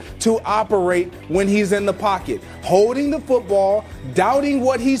Jackson to operate when he's in the pocket. Holding the football, doubting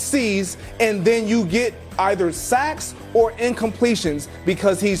what he sees, and then you get either sacks or incompletions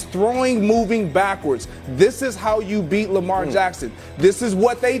because he's throwing moving backwards. This is how you beat Lamar Jackson. This is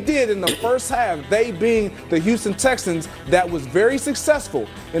what they did in the first half, they being the Houston Texans, that was very successful.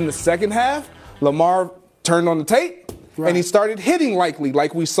 In the second half, Lamar turned on the tape. Right. And he started hitting Likely,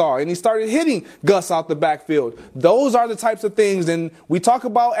 like we saw, and he started hitting Gus out the backfield. Those are the types of things, and we talk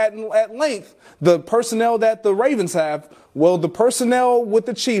about at length the personnel that the Ravens have. Well, the personnel with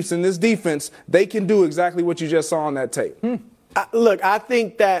the Chiefs in this defense, they can do exactly what you just saw on that tape. Look, I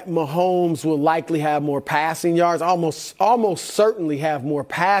think that Mahomes will likely have more passing yards, almost certainly have more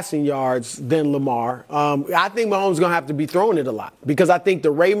passing yards than Lamar. I think Mahomes is going to have to be throwing it a lot because I think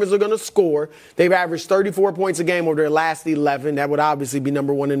the Ravens are going to score. They've averaged 34 points a game over their last 11. That would obviously be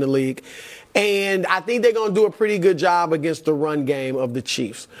number 1 in the league. And I think they're going to do a pretty good job against the run game of the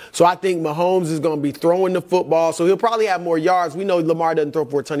Chiefs. So I think Mahomes is going to be throwing the football. So he'll probably have more yards. We know Lamar doesn't throw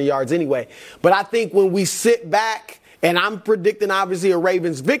for a ton of yards anyway. But I think when we sit back, and I'm predicting, obviously, a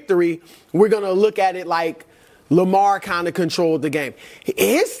Ravens victory, we're going to look at it like Lamar kind of controlled the game.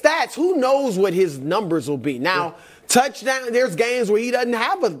 His stats, who knows what his numbers will be. Now, touchdown, there's games where he doesn't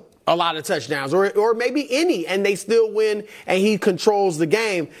have a lot of touchdowns or maybe any, and they still win, and he controls the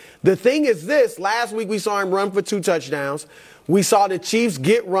game. The thing is this. Last week we saw him run for 2 touchdowns. We saw the Chiefs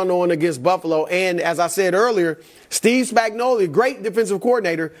get run on against Buffalo. And as I said earlier, Steve Spagnuolo, great defensive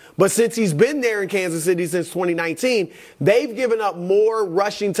coordinator, but since he's been there in Kansas City since 2019, they've given up more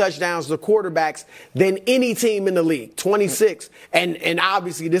rushing touchdowns to quarterbacks than any team in the league, 26. And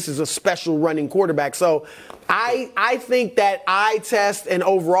obviously this is a special running quarterback. So I think that eye test and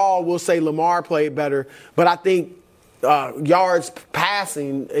overall we'll say Lamar played better, but I think yards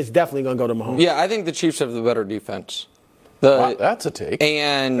passing is definitely going to go to Mahomes. Yeah, I think the Chiefs have the better defense. Wow, that's a take.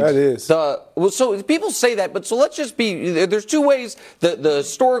 And that is. So people say that, but so let's just be, there's two ways the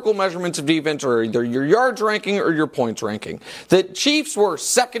historical measurements of defense are either your yards ranking or your points ranking. The Chiefs were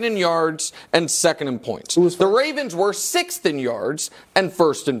second in yards and second in points. The Ravens were sixth in yards and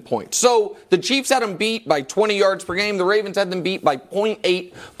first in points. So the Chiefs had them beat by 20 yards per game. The Ravens had them beat by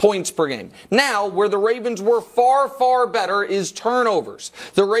 0.8 points per game. Now, where the Ravens were far, far better is turnovers.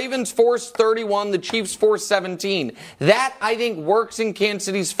 The Ravens forced 31, the Chiefs forced 17. That, I think, works in Kansas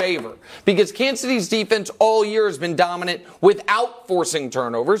City's favor because Kansas City's defense all year has been dominant without forcing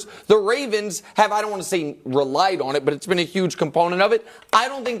turnovers. The Ravens have, I don't want to say relied on it, but it's been a huge component of it. I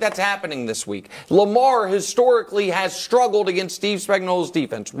don't think that's happening this week. Lamar historically has struggled against Steve Spagnuolo's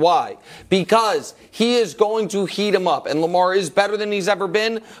defense. Why? Because he is going to heat him up, and Lamar is better than he's ever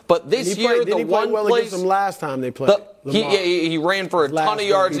been. But this year, the one place against him last time they played. He ran for a ton of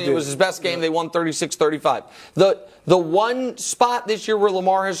yards, and it was his best game. They won 36-35. The one spot this year where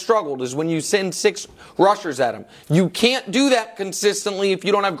Lamar has struggled is when you send 6 rushers at him. You can't do that consistently if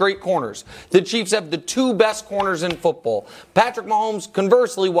you don't have great corners. The Chiefs have the 2 best corners in football. Patrick Mahomes,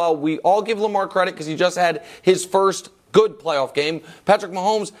 conversely, while we all give Lamar credit because he just had his first good playoff game, Patrick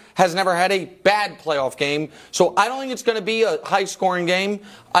Mahomes has never had a bad playoff game. So I don't think it's going to be a high-scoring game.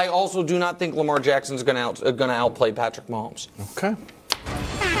 I also do not think Lamar Jackson is going to outplay Patrick Mahomes. Okay.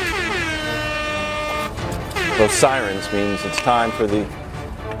 Those sirens means it's time for the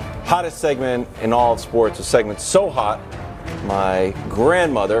hottest segment in all of sports. A segment so hot, my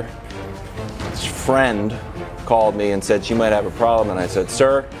grandmother's friend called me and said she might have a problem, and I said,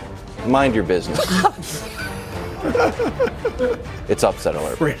 "Sir, mind your business." It's upset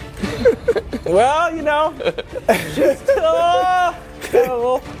alert. Well, you know, just got a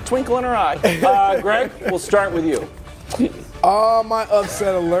little twinkle in her eye. Greg, we'll start with you. My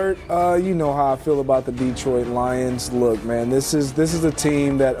upset alert. You know how I feel about the Detroit Lions. Look, man, this is a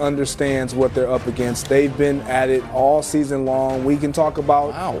team that understands what they're up against. They've been at it all season long. We can talk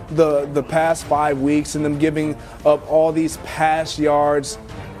about the past 5 weeks and them giving up all these pass yards,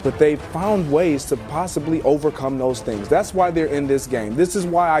 but they found ways to possibly overcome those things. That's why they're in this game. This is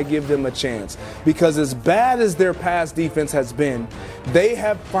why I give them a chance. Because as bad as their pass defense has been, they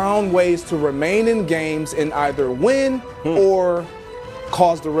have found ways to remain in games and either win or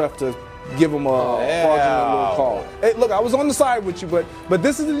cause the ref to give them a little call. Hey, look, I was on the side with you, but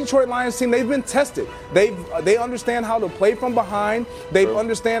this is the Detroit Lions team. They've been tested. They understand how to play from behind. They've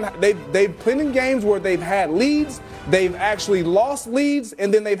played in games where they've had leads. They've actually lost leads,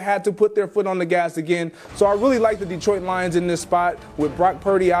 and then they've had to put their foot on the gas again. So I really like the Detroit Lions in this spot. With Brock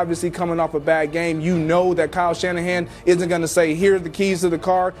Purdy obviously coming off a bad game, you know that Kyle Shanahan isn't going to say, "Here are the keys to the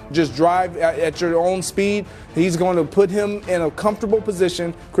car, just drive at your own speed." He's going to put him in a comfortable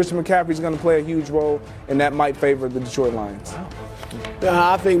position. Christian McCaffrey's going to play a huge role, and that might favor the Detroit Lions.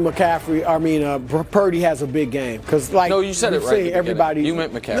 I think Purdy has a big game because, like, no, you said it right. Everybody, you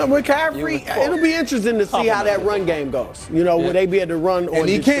meant McCaffrey. No, McCaffrey. It'll be interesting to see how that run game goes. You know, will they be able to run on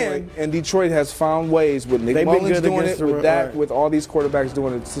Detroit? Can. And Detroit has found ways with Nick Mullins doing it, with Dak, with all these quarterbacks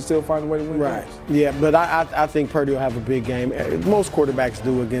doing it, to still find a way to win. Right. Yeah, but I think Purdy will have a big game. Most quarterbacks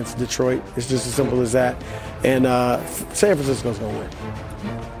do against Detroit. It's just as simple as that. And San Francisco's going to win.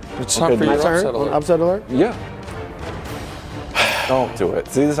 It's time for your upset alert. Upset alert? Yeah. Don't do it.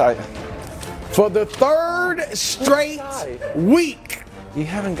 See this? For the third straight week, you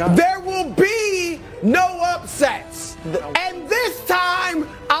haven't got. There will be no upsets, and this time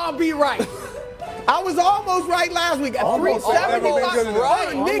I'll be right. I was almost right last week at 375.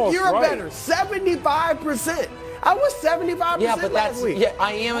 Right. Nick, you're better. 75%. I was 75% last week. Yeah,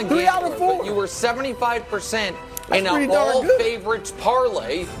 I am a gambler. 3 out of 4. But you were 75% in pretty an darn all good. favorites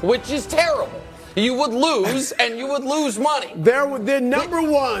parlay, which is terrible. You would lose, and you would lose money. The number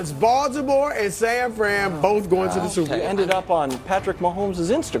ones, Baltimore and San Fran, both going to the Super Bowl. It ended up on Patrick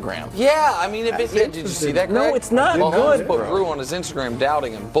Mahomes' Instagram. Yeah, I mean, did you see that, Greg? No, it's not Mahomes good. put Brew on his Instagram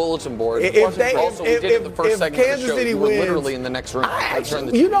doubting him, bulletin board. If we did it the first segment of Kansas the show. City You were wins, literally in the next room.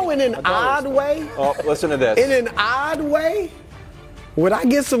 in an odd way. Oh, listen to this. In an odd way, Would I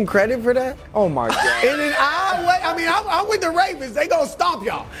get some credit for that? Oh my God. In an odd way. I mean, I'm with the Ravens. They gonna stomp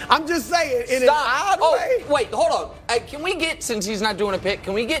y'all. I'm just saying, in Stop. an odd way. Wait, hold on. Can we get, since he's not doing a pick,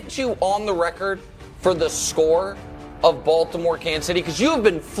 can we get you on the record for the score of Baltimore, Kansas City? Because you have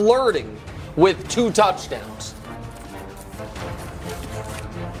been flirting with 2 touchdowns.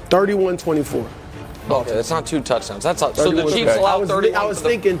 31-24. Okay, that's not 2 touchdowns. That's not, so the Chiefs Okay. allowed 30. I was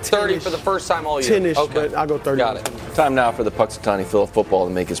thinking 30 10-ish. for the first time all year. 10-ish, Okay. but I'll go 30. Got it. Time now for the Puxatawny Phil football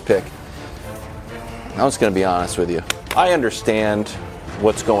to make his pick. I'm just going to be honest with you. I understand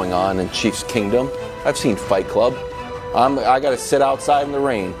what's going on in Chiefs Kingdom. I've seen Fight Club. I got to sit outside in the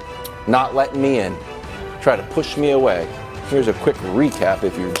rain, not letting me in, try to push me away. Here's a quick recap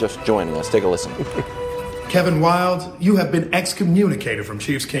if you're just joining us. Take a listen. Kevin Wildes, you have been excommunicated from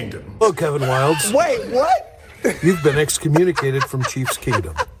Chiefs Kingdom. Hello, Kevin Wildes. Wait, what? You've been excommunicated from Chiefs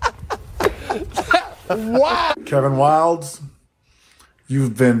Kingdom. Wow. Kevin Wildes,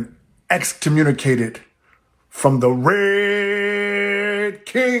 you've been excommunicated from the Red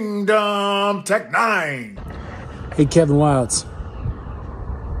Kingdom Tech 9. Hey, Kevin Wildes.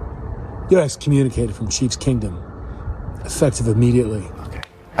 You're excommunicated from Chiefs Kingdom. Effective immediately.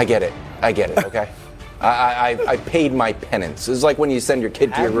 I get it, okay? I paid my penance. It's like when you send your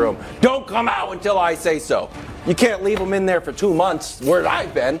kid to your room. Don't come out until I say so. You can't leave them in there for 2 months, where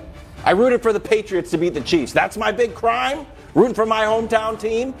I've been. I rooted for the Patriots to beat the Chiefs. That's my big crime? Rooting for my hometown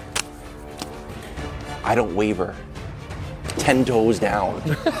team? I don't waver. 10 toes down.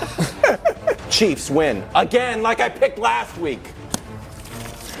 Chiefs win. Again, like I picked last week.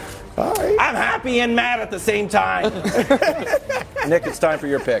 All right. I'm happy and mad at the same time. Nick, it's time for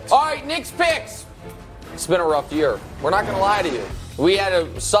your picks. All right, Nick's picks. It's been a rough year. We're not going to lie to you. We had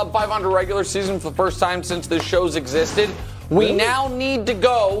a sub-500 regular season for the first time since this show's existed. We now need to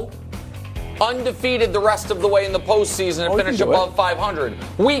go undefeated the rest of the way in the postseason and finish above 500.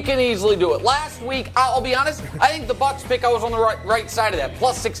 We can easily do it. Last week, I'll be honest, I think the Bucs pick, I was on the right side of that.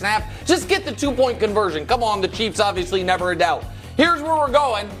 Plus 6.5. Just get the 2-point conversion. Come on, the Chiefs obviously never a doubt. Here's where we're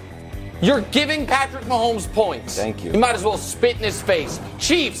going. You're giving Patrick Mahomes points. Thank you. You might as well spit in his face.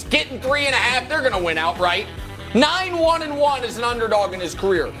 Chiefs getting 3.5. They're going to win outright. 9-1-1 as an underdog in his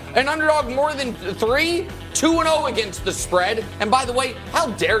career. An underdog more than 3, 2-0 against the spread. And by the way, how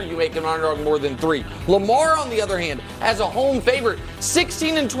dare you make an underdog more than 3? Lamar, on the other hand, as a home favorite,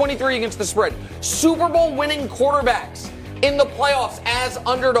 16-23 against the spread. Super Bowl winning quarterbacks in the playoffs as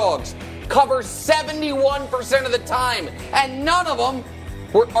underdogs cover 71% of the time, and none of them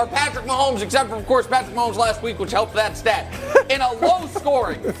are Patrick Mahomes, except for, of course, Patrick Mahomes last week, which helped that stat. In a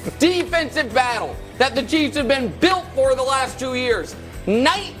low-scoring defensive battle that the Chiefs have been built for the last 2 years.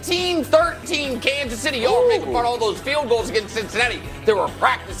 19-13 Kansas City. Y'all are making fun of all those field goals against Cincinnati. They were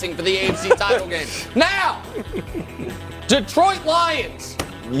practicing for the AFC title game. Now, Detroit Lions.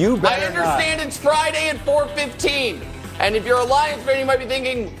 You better I understand it's Friday at 4:15. And if you're a Lions fan, you might be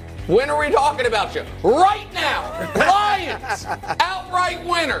thinking, when are we talking about you? Right now. Lions, outright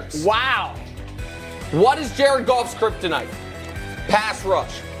winners. Wow. What is Jared Goff's kryptonite? Pass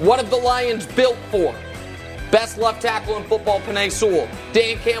rush. What have the Lions built for? Best left tackle in football, Penei Sewell.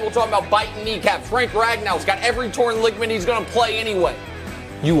 Dan Campbell talking about biting kneecaps. Frank Ragnall's got every torn ligament he's going to play anyway.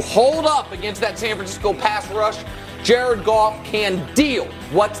 You hold up against that San Francisco pass rush, Jared Goff can deal.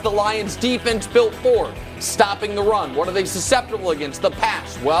 What's the Lions' defense built for? Stopping the run. What are they susceptible against? The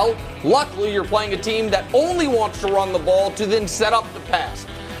pass. Well, luckily you're playing a team that only wants to run the ball to then set up the pass.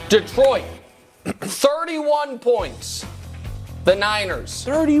 Detroit, 31 points. The Niners,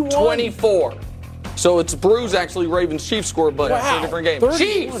 31. 24. So it's Brews actually Ravens Chiefs score, but it's a different game. 31.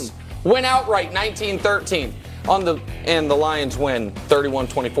 Chiefs win outright 19-13. And the Lions win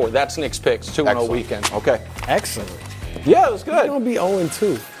 31-24. That's Nick's picks, 2-0 weekend. Okay. Excellent. Yeah, it was good. You're going to be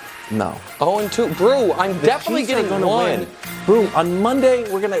 0-2. No. 0-2. Brew, I'm definitely Chiefs are getting gonna one. win. Brew, on Monday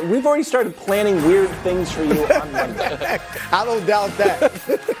we've already started planning weird things for you on Monday. I don't doubt that.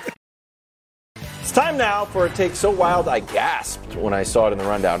 It's time now for a take so wild I gasped when I saw it in the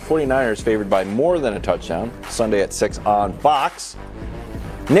rundown. 49ers favored by more than a touchdown. Sunday at 6 on Fox.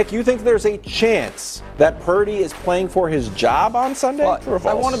 Nick, you think there's a chance that Purdy is playing for his job on Sunday? True or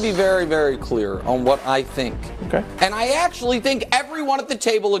false? I want to be very, very clear on what I think. Okay. And I actually think everyone at the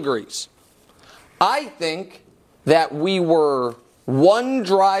table agrees. I think that we were one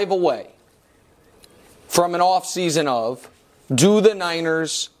drive away from an offseason of, do the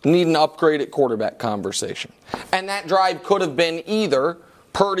Niners need an upgrade at quarterback conversation? And that drive could have been either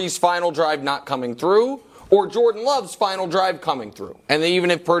Purdy's final drive not coming through, or Jordan Love's final drive coming through. And even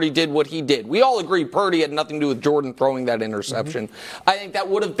if Purdy did what he did. We all agree Purdy had nothing to do with Jordan throwing that interception. I think that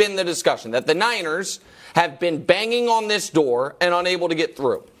would have been the discussion, that the Niners have been banging on this door and unable to get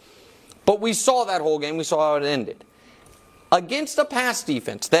through. But we saw that whole game. We saw how it ended. Against a pass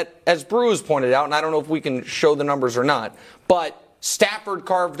defense that, as Brew has pointed out, and I don't know if we can show the numbers or not, but Stafford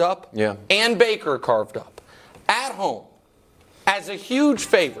carved up and Baker carved up at home as a huge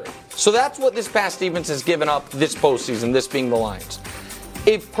favorite. So that's what this pass defense has given up this postseason, this being the Lions.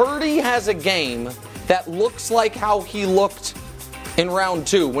 If Purdy has a game that looks like how he looked in round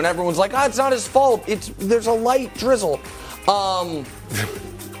 2, when everyone's like, it's not his fault, there's a light drizzle,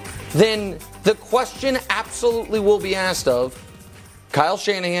 then the question absolutely will be asked of Kyle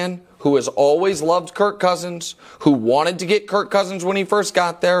Shanahan, who has always loved Kirk Cousins, who wanted to get Kirk Cousins when he first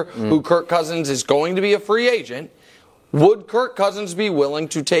got there, who Kirk Cousins is going to be a free agent. Would Kirk Cousins be willing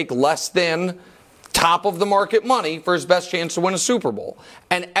to take less than top of the market money for his best chance to win a Super Bowl?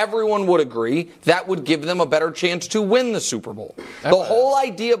 And everyone would agree that would give them a better chance to win the Super Bowl. The whole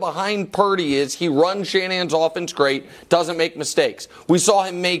idea behind Purdy is he runs Shanahan's offense great, doesn't make mistakes. We saw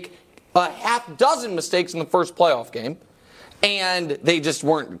him make a half dozen mistakes in the first playoff game, and they just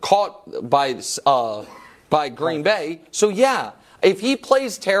weren't caught by Green Bay. So, yeah. If he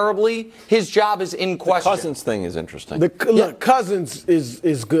plays terribly, his job is in question. The Cousins thing is interesting. Look, Cousins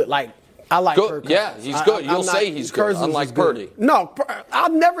is good. Like, I like Kirk Cousins. Yeah, he's good. You'll say he's good, unlike Purdy. No,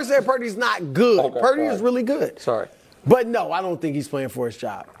 I've never said Purdy's not good. Okay, Purdy is really good. Sorry. But no, I don't think he's playing for his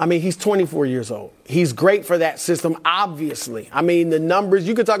job. I mean, he's 24 years old. He's great for that system, obviously. I mean, the numbers,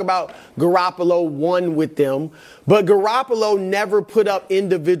 you could talk about Garoppolo won with them, but Garoppolo never put up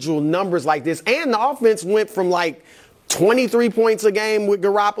individual numbers like this. And the offense went from like 23 points a game with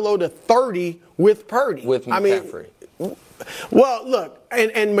Garoppolo to 30 with Purdy. With McCaffrey. Well, look,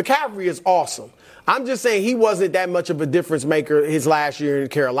 and McCaffrey is awesome. I'm just saying he wasn't that much of a difference maker his last year in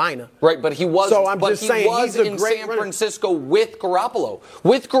Carolina. Right, but he was. So I'm just saying he's a in great San Francisco with Garoppolo.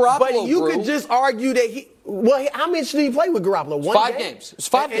 With Garoppolo, but you could just argue that he. Well, how much did he play with Garoppolo? 5 games. It's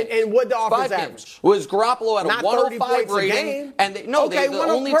 5 games. And what the offense average? Was Garoppolo at a 105 rating? Game. And they're the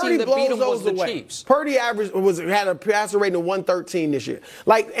only team that beat him was the Chiefs. Purdy had a passer rating of 113 this year.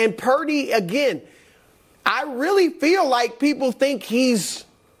 And Purdy again, I really feel like people think he's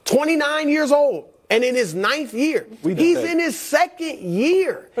 29 years old. And in his 9th year, he's in his 2nd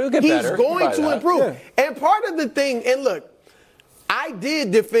year. He's going to improve. Yeah. And part of the thing, and look, I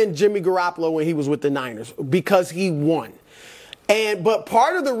did defend Jimmy Garoppolo when he was with the Niners because he won. But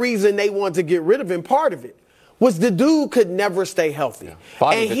part of the reason they wanted to get rid of him, part of it, was the dude could never stay healthy.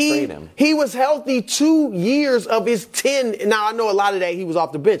 Yeah. And he was healthy 2 years of his 10. Now, I know a lot of that he was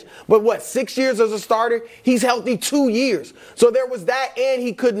off the bench. But 6 years as a starter? He's healthy 2 years. So there was that, and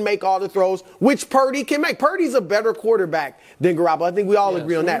he couldn't make all the throws, which Purdy can make. Purdy's a better quarterback than Garoppolo. I think we all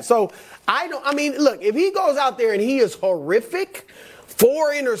agree on that. So, look, if he goes out there and he is horrific,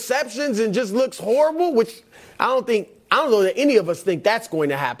 4 interceptions and just looks horrible, which I don't know that any of us think that's going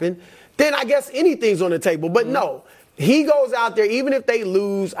to happen, then I guess anything's on the table. But no, he goes out there, even if they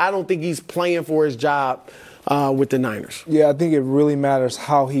lose, I don't think he's playing for his job with the Niners. Yeah, I think it really matters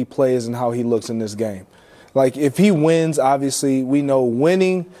how he plays and how he looks in this game. Like, if he wins, obviously, we know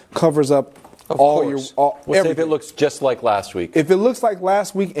winning covers up everything. If it looks just like last week. If it looks like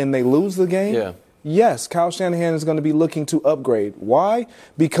last week and they lose the game, yes, Kyle Shanahan is going to be looking to upgrade. Why?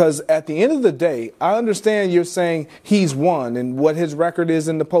 Because at the end of the day, I understand you're saying he's won and what his record is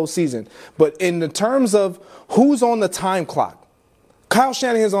in the postseason. But in the terms of who's on the time clock, Kyle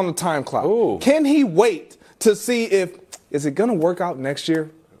Shanahan's on the time clock. Ooh. Can he wait to see is it going to work out next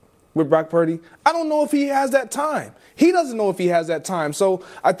year with Brock Purdy? I don't know if he has that time. He doesn't know if he has that time. So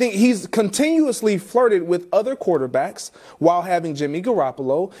I think he's continuously flirted with other quarterbacks while having Jimmy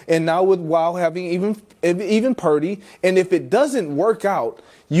Garoppolo and now while having even Purdy. And if it doesn't work out,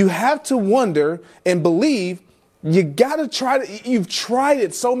 you have to wonder and believe you got to try to. You've tried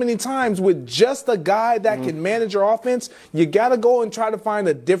it so many times with just a guy that can manage your offense. You got to go and try to find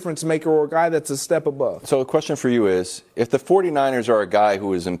a difference maker or a guy that's a step above. So the question for you is, if the 49ers are a guy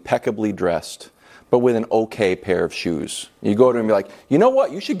who is impeccably dressed, but with an okay pair of shoes. You go to him and be like, you know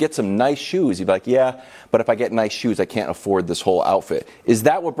what, you should get some nice shoes. He'd be like, yeah, but if I get nice shoes, I can't afford this whole outfit. Is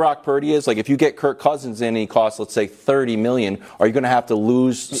that what Brock Purdy is? Like, if you get Kirk Cousins in and he costs, let's say, $30 million, are you going to have to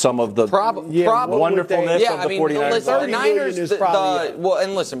lose some of the wonderfulness of the 49ers? Listen, the Niners,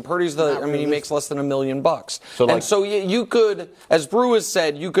 and listen, Purdy's he makes less than $1 million. So you could, as Brew has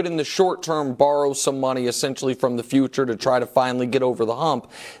said, you could in the short term borrow some money essentially from the future to try to finally get over the hump.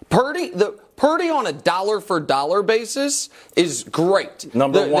 Purdy on a dollar-for-dollar basis is great.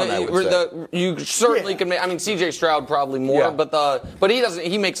 Number one, I would say. You certainly can make. I mean, C.J. Stroud probably more, but he doesn't.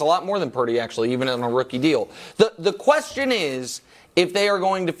 He makes a lot more than Purdy actually, even on a rookie deal. The question is if they are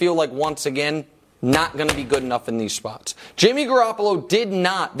going to feel like once again not going to be good enough in these spots. Jimmy Garoppolo did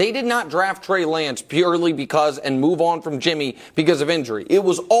not draft Trey Lance purely because and move on from Jimmy because of injury. It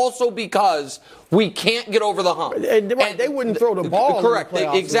was also because we can't get over the hump. They wouldn't throw the ball. Correct.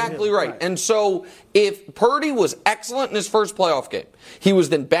 Exactly right. And so if Purdy was excellent in his first playoff game, he was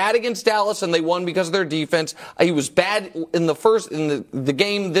then bad against Dallas and they won because of their defense. He was bad in the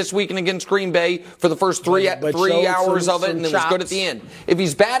game this weekend against Green Bay for the first three hours of it, and it was good at the end. If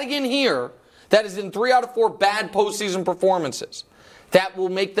he's bad again here, that is in 3 out of 4 bad postseason performances. That will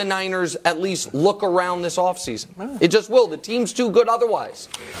make the Niners at least look around this offseason. It just will. The team's too good otherwise.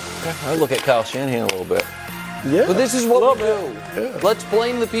 I look at Kyle Shanahan a little bit. Yeah. But this is what we do. Yeah. Let's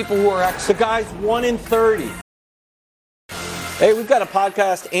blame the people who are excellent. The guy's 1-30. Hey, we've got a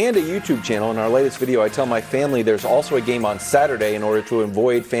podcast and a YouTube channel. In our latest video, I tell my family there's also a game on Saturday in order to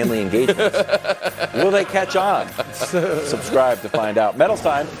avoid family engagements. Will they catch on? Subscribe to find out. Medals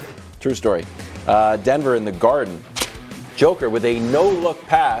time. True story. Denver in the Garden. Joker with a no-look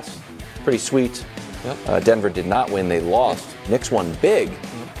pass. Pretty sweet. Yep. Denver did not win. They lost. Knicks won big,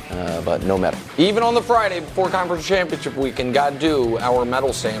 but no medal. Even on the Friday before Conference Championship weekend, got due our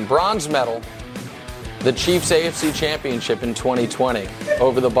medal stand. Bronze medal, the Chiefs AFC Championship in 2020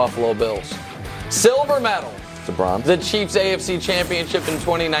 over the Buffalo Bills. Silver medal, the bronze, the Chiefs AFC Championship in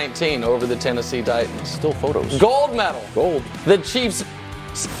 2019 over the Tennessee Titans. Still photos. Gold medal, gold, the Chiefs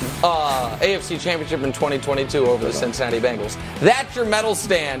AFC Championship in 2022 over the Cincinnati Bengals. That's your medal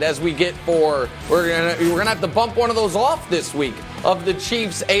stand as we get for we're gonna have to bump one of those off this week of the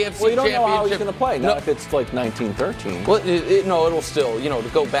Chiefs AFC Championship. Well, you don't know how he's gonna play. Not if it's like 19-13. Well, no, it'll still to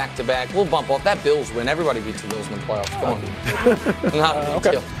go back to back. We'll bump off that Bills win. Everybody beats the Bills in the playoffs. Come on, not a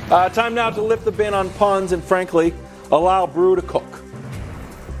big deal. Time now to lift the bin on puns and frankly allow Brew to cook.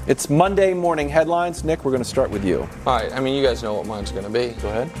 It's Monday morning headlines. Nick, we're going to start with you. All right. I mean, you guys know what mine's going to be. Go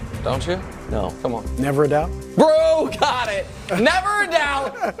ahead. Don't you? No. Come on. Never a doubt. Bro, got it. Never a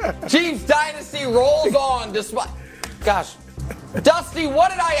doubt. Chiefs dynasty rolls on despite. Gosh. Dusty,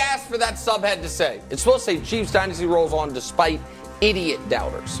 what did I ask for that subhead to say? It's supposed to say Chiefs dynasty rolls on despite idiot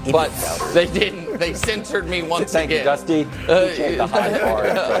doubters. They didn't. They censored me once again. Thank you, Dusty. Appreciate the high bar.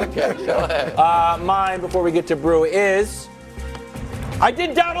 Okay, go ahead. Mine, before we get to Brew, is... I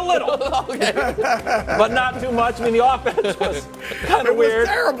did doubt a little, but not too much. I mean, the offense was kind of weird.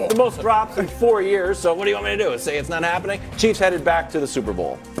 Terrible. The most drops in 4 years. So what do you want me to do? Say it's not happening? Chiefs headed back to the Super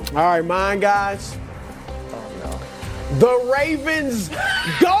Bowl. All right, mine, guys. Oh, no. The Ravens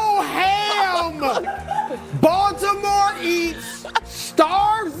go ham. Baltimore eats,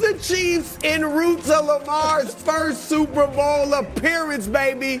 starves the Chiefs en route to Lamar's first Super Bowl appearance,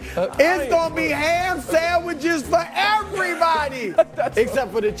 baby. It's going to be ham sandwiches for everybody,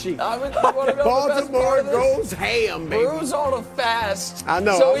 except for the Chiefs. Baltimore goes ham, baby. Brew's on a fast. I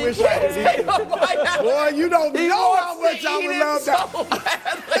know. So I wish I had eaten. Boy, you don't know how much I would love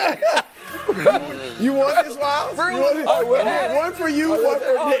that. You want this, Wild? One for you, one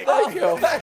for Nick. Thank you.